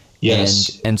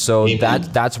 Yes. And so Amen.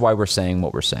 that's why we're saying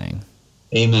what we're saying.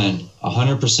 Amen.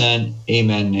 100%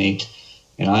 amen, Nate.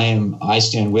 And I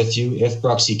stand with you. If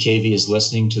Bruxy KV is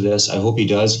listening to this, I hope he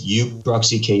does. You,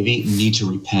 Bruxy KV, need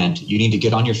to repent. You need to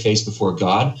get on your face before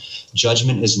God.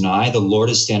 Judgment is nigh. The Lord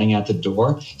is standing at the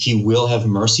door. He will have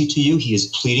mercy to you. He is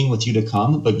pleading with you to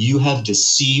come, but you have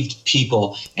deceived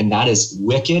people, and that is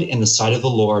wicked in the sight of the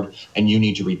Lord, and you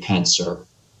need to repent, sir.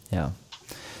 Yeah.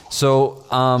 So,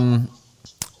 I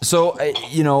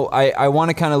want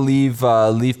to kind of leave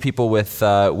people with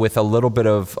a little bit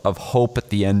of hope at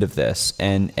the end of this,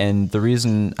 and the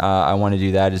reason I want to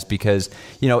do that is because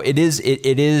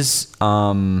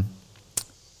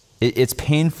it's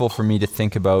painful for me to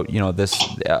think about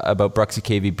about Bruxy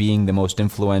KV being the most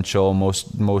influential,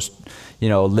 most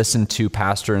listened to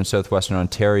pastor in Southwestern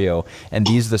Ontario, and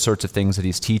these are the sorts of things that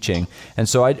he's teaching. And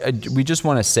so we just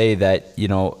want to say that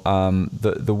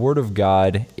the Word of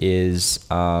God is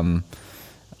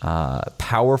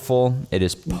powerful. It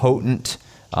is potent.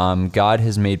 God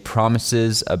has made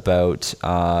promises about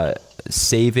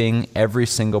saving every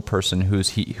single person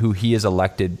who he has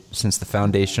elected since the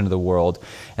foundation of the world.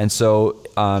 And so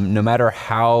no matter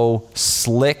how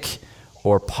slick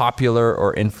or popular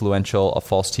or influential a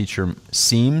false teacher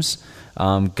seems,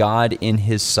 God in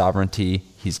his sovereignty,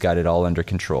 he's got it all under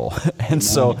control. and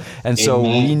so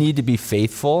we need to be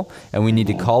faithful, and we need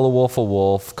to call a wolf,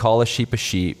 call a sheep,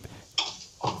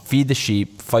 feed the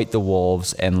sheep, fight the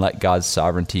wolves, and let God's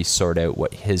sovereignty sort out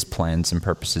what his plans and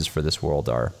purposes for this world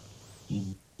are.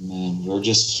 Man, we're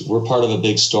part of a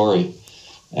big story,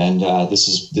 and this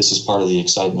is part of the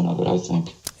excitement of it, I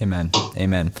think. Amen.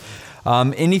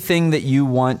 Anything that you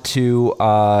want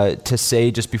to say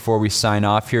just before we sign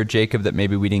off here, Jacob, that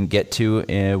maybe we didn't get to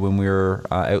when we were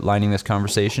outlining this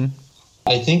conversation?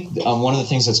 I think one of the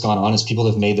things that's gone on is people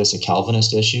have made this a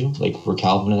Calvinist issue, like we're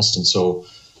Calvinist, and so.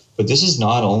 But this is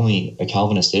not only a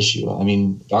Calvinist issue. I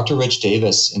mean, Dr. Rich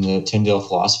Davis in the Tyndale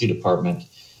Philosophy Department,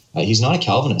 he's not a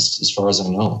Calvinist as far as I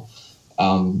know.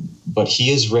 But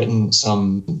he has written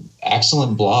some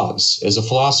excellent blogs as a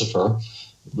philosopher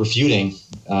refuting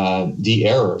the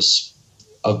errors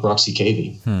of Bruxy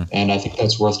Cavey. And I think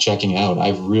that's worth checking out.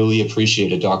 I've really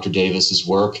appreciated Dr. Davis's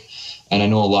work, and I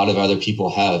know a lot of other people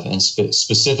have, and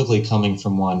specifically coming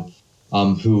from one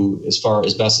who, as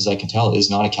best as I can tell, is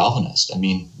not a Calvinist. I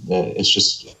mean,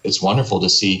 it's wonderful to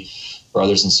see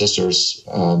brothers and sisters,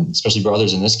 especially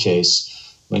brothers in this case,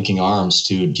 linking arms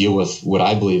to deal with what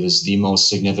I believe is the most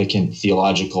significant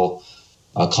theological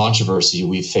controversy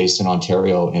we've faced in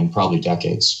Ontario in probably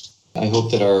decades. I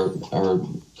hope that our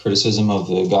criticism of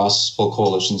the Gospel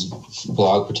Coalition's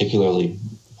blog, particularly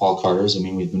Paul Carter's, I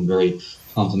mean, we've been very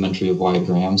complimentary of Wyatt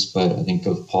Graham's, but I think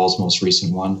of Paul's most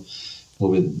recent one,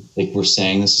 like we're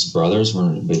saying this as brothers,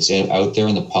 it's out there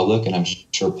in the public, and I'm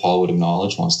sure Paul would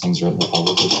acknowledge once things are out in the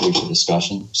public, it's free for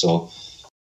discussion. So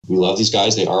we love these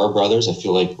guys. They are our brothers. I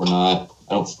feel like I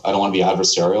don't want to be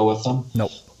adversarial with them.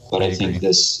 Nope. But I think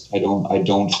I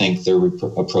don't think their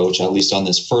approach, at least on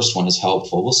this first one, is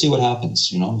helpful. We'll see what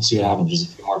happens. We'll see what happens. There's a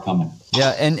few more coming.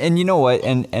 Yeah, and you know what,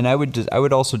 and I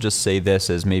would also just say this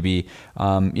as maybe,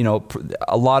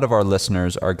 a lot of our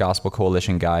listeners are Gospel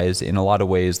Coalition guys. In a lot of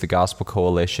ways, the Gospel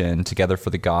Coalition, Together for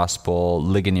the Gospel,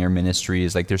 Ligonier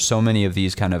Ministries, like there's so many of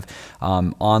these kind of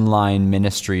online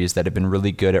ministries that have been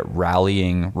really good at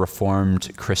rallying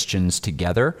Reformed Christians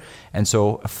together. And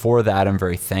so for that, I'm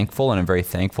very thankful, and I'm very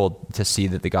thankful to see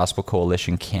that the Gospel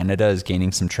Coalition Canada is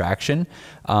gaining some traction.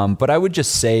 But I would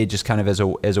just say, just kind of as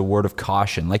a word of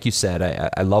caution, like you said,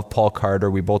 I love Paul Carter.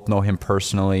 We both know him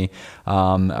personally.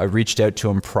 I reached out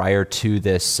to him prior to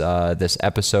this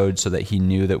episode so that he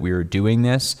knew that we were doing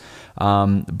this.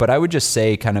 But I would just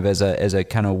say, kind of as a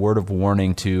kind of word of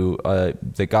warning to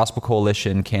the Gospel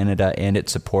Coalition Canada and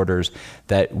its supporters,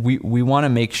 that we want to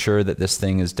make sure that this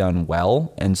thing is done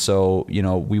well. And so,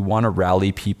 we want to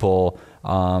rally people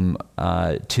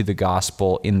to the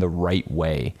gospel in the right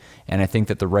way. And I think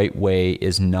that the right way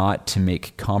is not to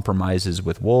make compromises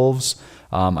with wolves.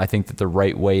 I think that the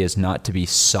right way is not to be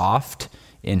soft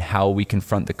in how we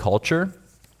confront the culture.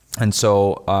 And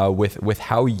so with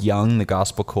how young the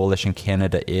Gospel Coalition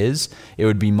Canada is, it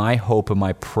would be my hope and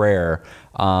my prayer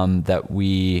that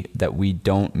we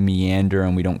don't meander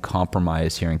and we don't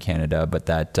compromise here in Canada, but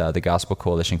that the Gospel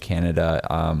Coalition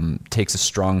Canada takes a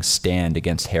strong stand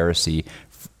against heresy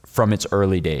from its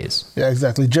early days. Yeah,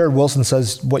 exactly. Jared Wilson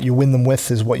says what you win them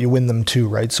with is what you win them to,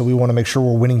 right? So we want to make sure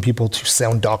we're winning people to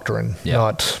sound doctrine,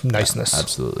 not niceness.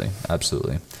 Absolutely.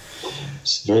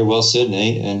 Very well said,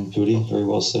 Nate and Pooty. Very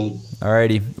well said.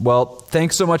 Alrighty. Well,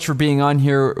 thanks so much for being on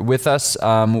here with us.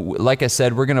 Like I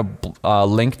said, we're going to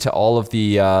link to all of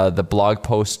the blog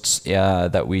posts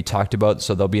that we talked about,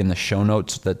 so they'll be in the show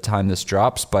notes at the time this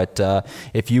drops. But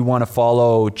if you want to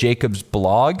follow Jacob's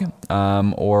blog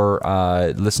or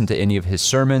listen to any of his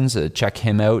sermons, check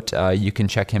him out. You can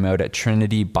check him out at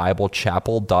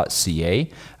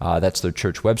trinitybiblechapel.ca. That's their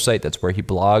church website. That's where he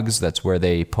blogs. That's where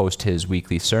they post his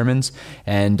weekly sermons.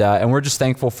 And we're just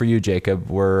thankful for you, Jacob.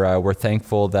 We're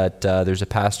thankful that there's a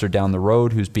pastor down the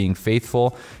road who's being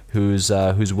faithful, who's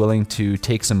willing to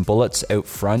take some bullets out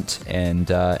front and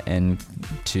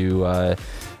to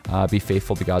be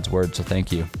faithful to God's word. So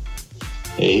thank you.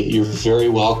 Hey, you're very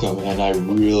welcome, and I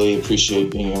really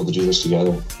appreciate being able to do this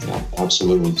together. Yeah,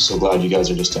 absolutely. So glad you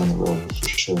guys are just down the road, for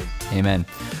sure. Amen.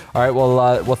 All right,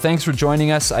 well, thanks for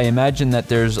joining us. I imagine that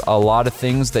there's a lot of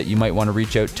things that you might want to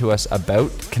reach out to us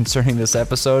about concerning this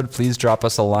episode. Please drop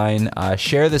us a line.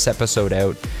 Share this episode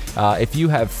out. If you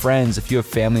have friends, if you have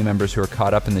family members who are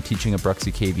caught up in the teaching of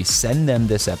Bruxy Cavey, send them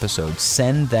this episode.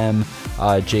 Send them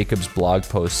Jacob's blog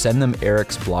post. Send them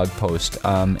Eric's blog post.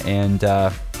 And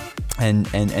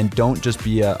don't just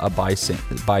be a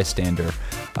bystander.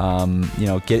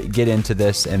 Get into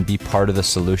this and be part of the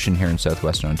solution here in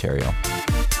Southwestern Ontario.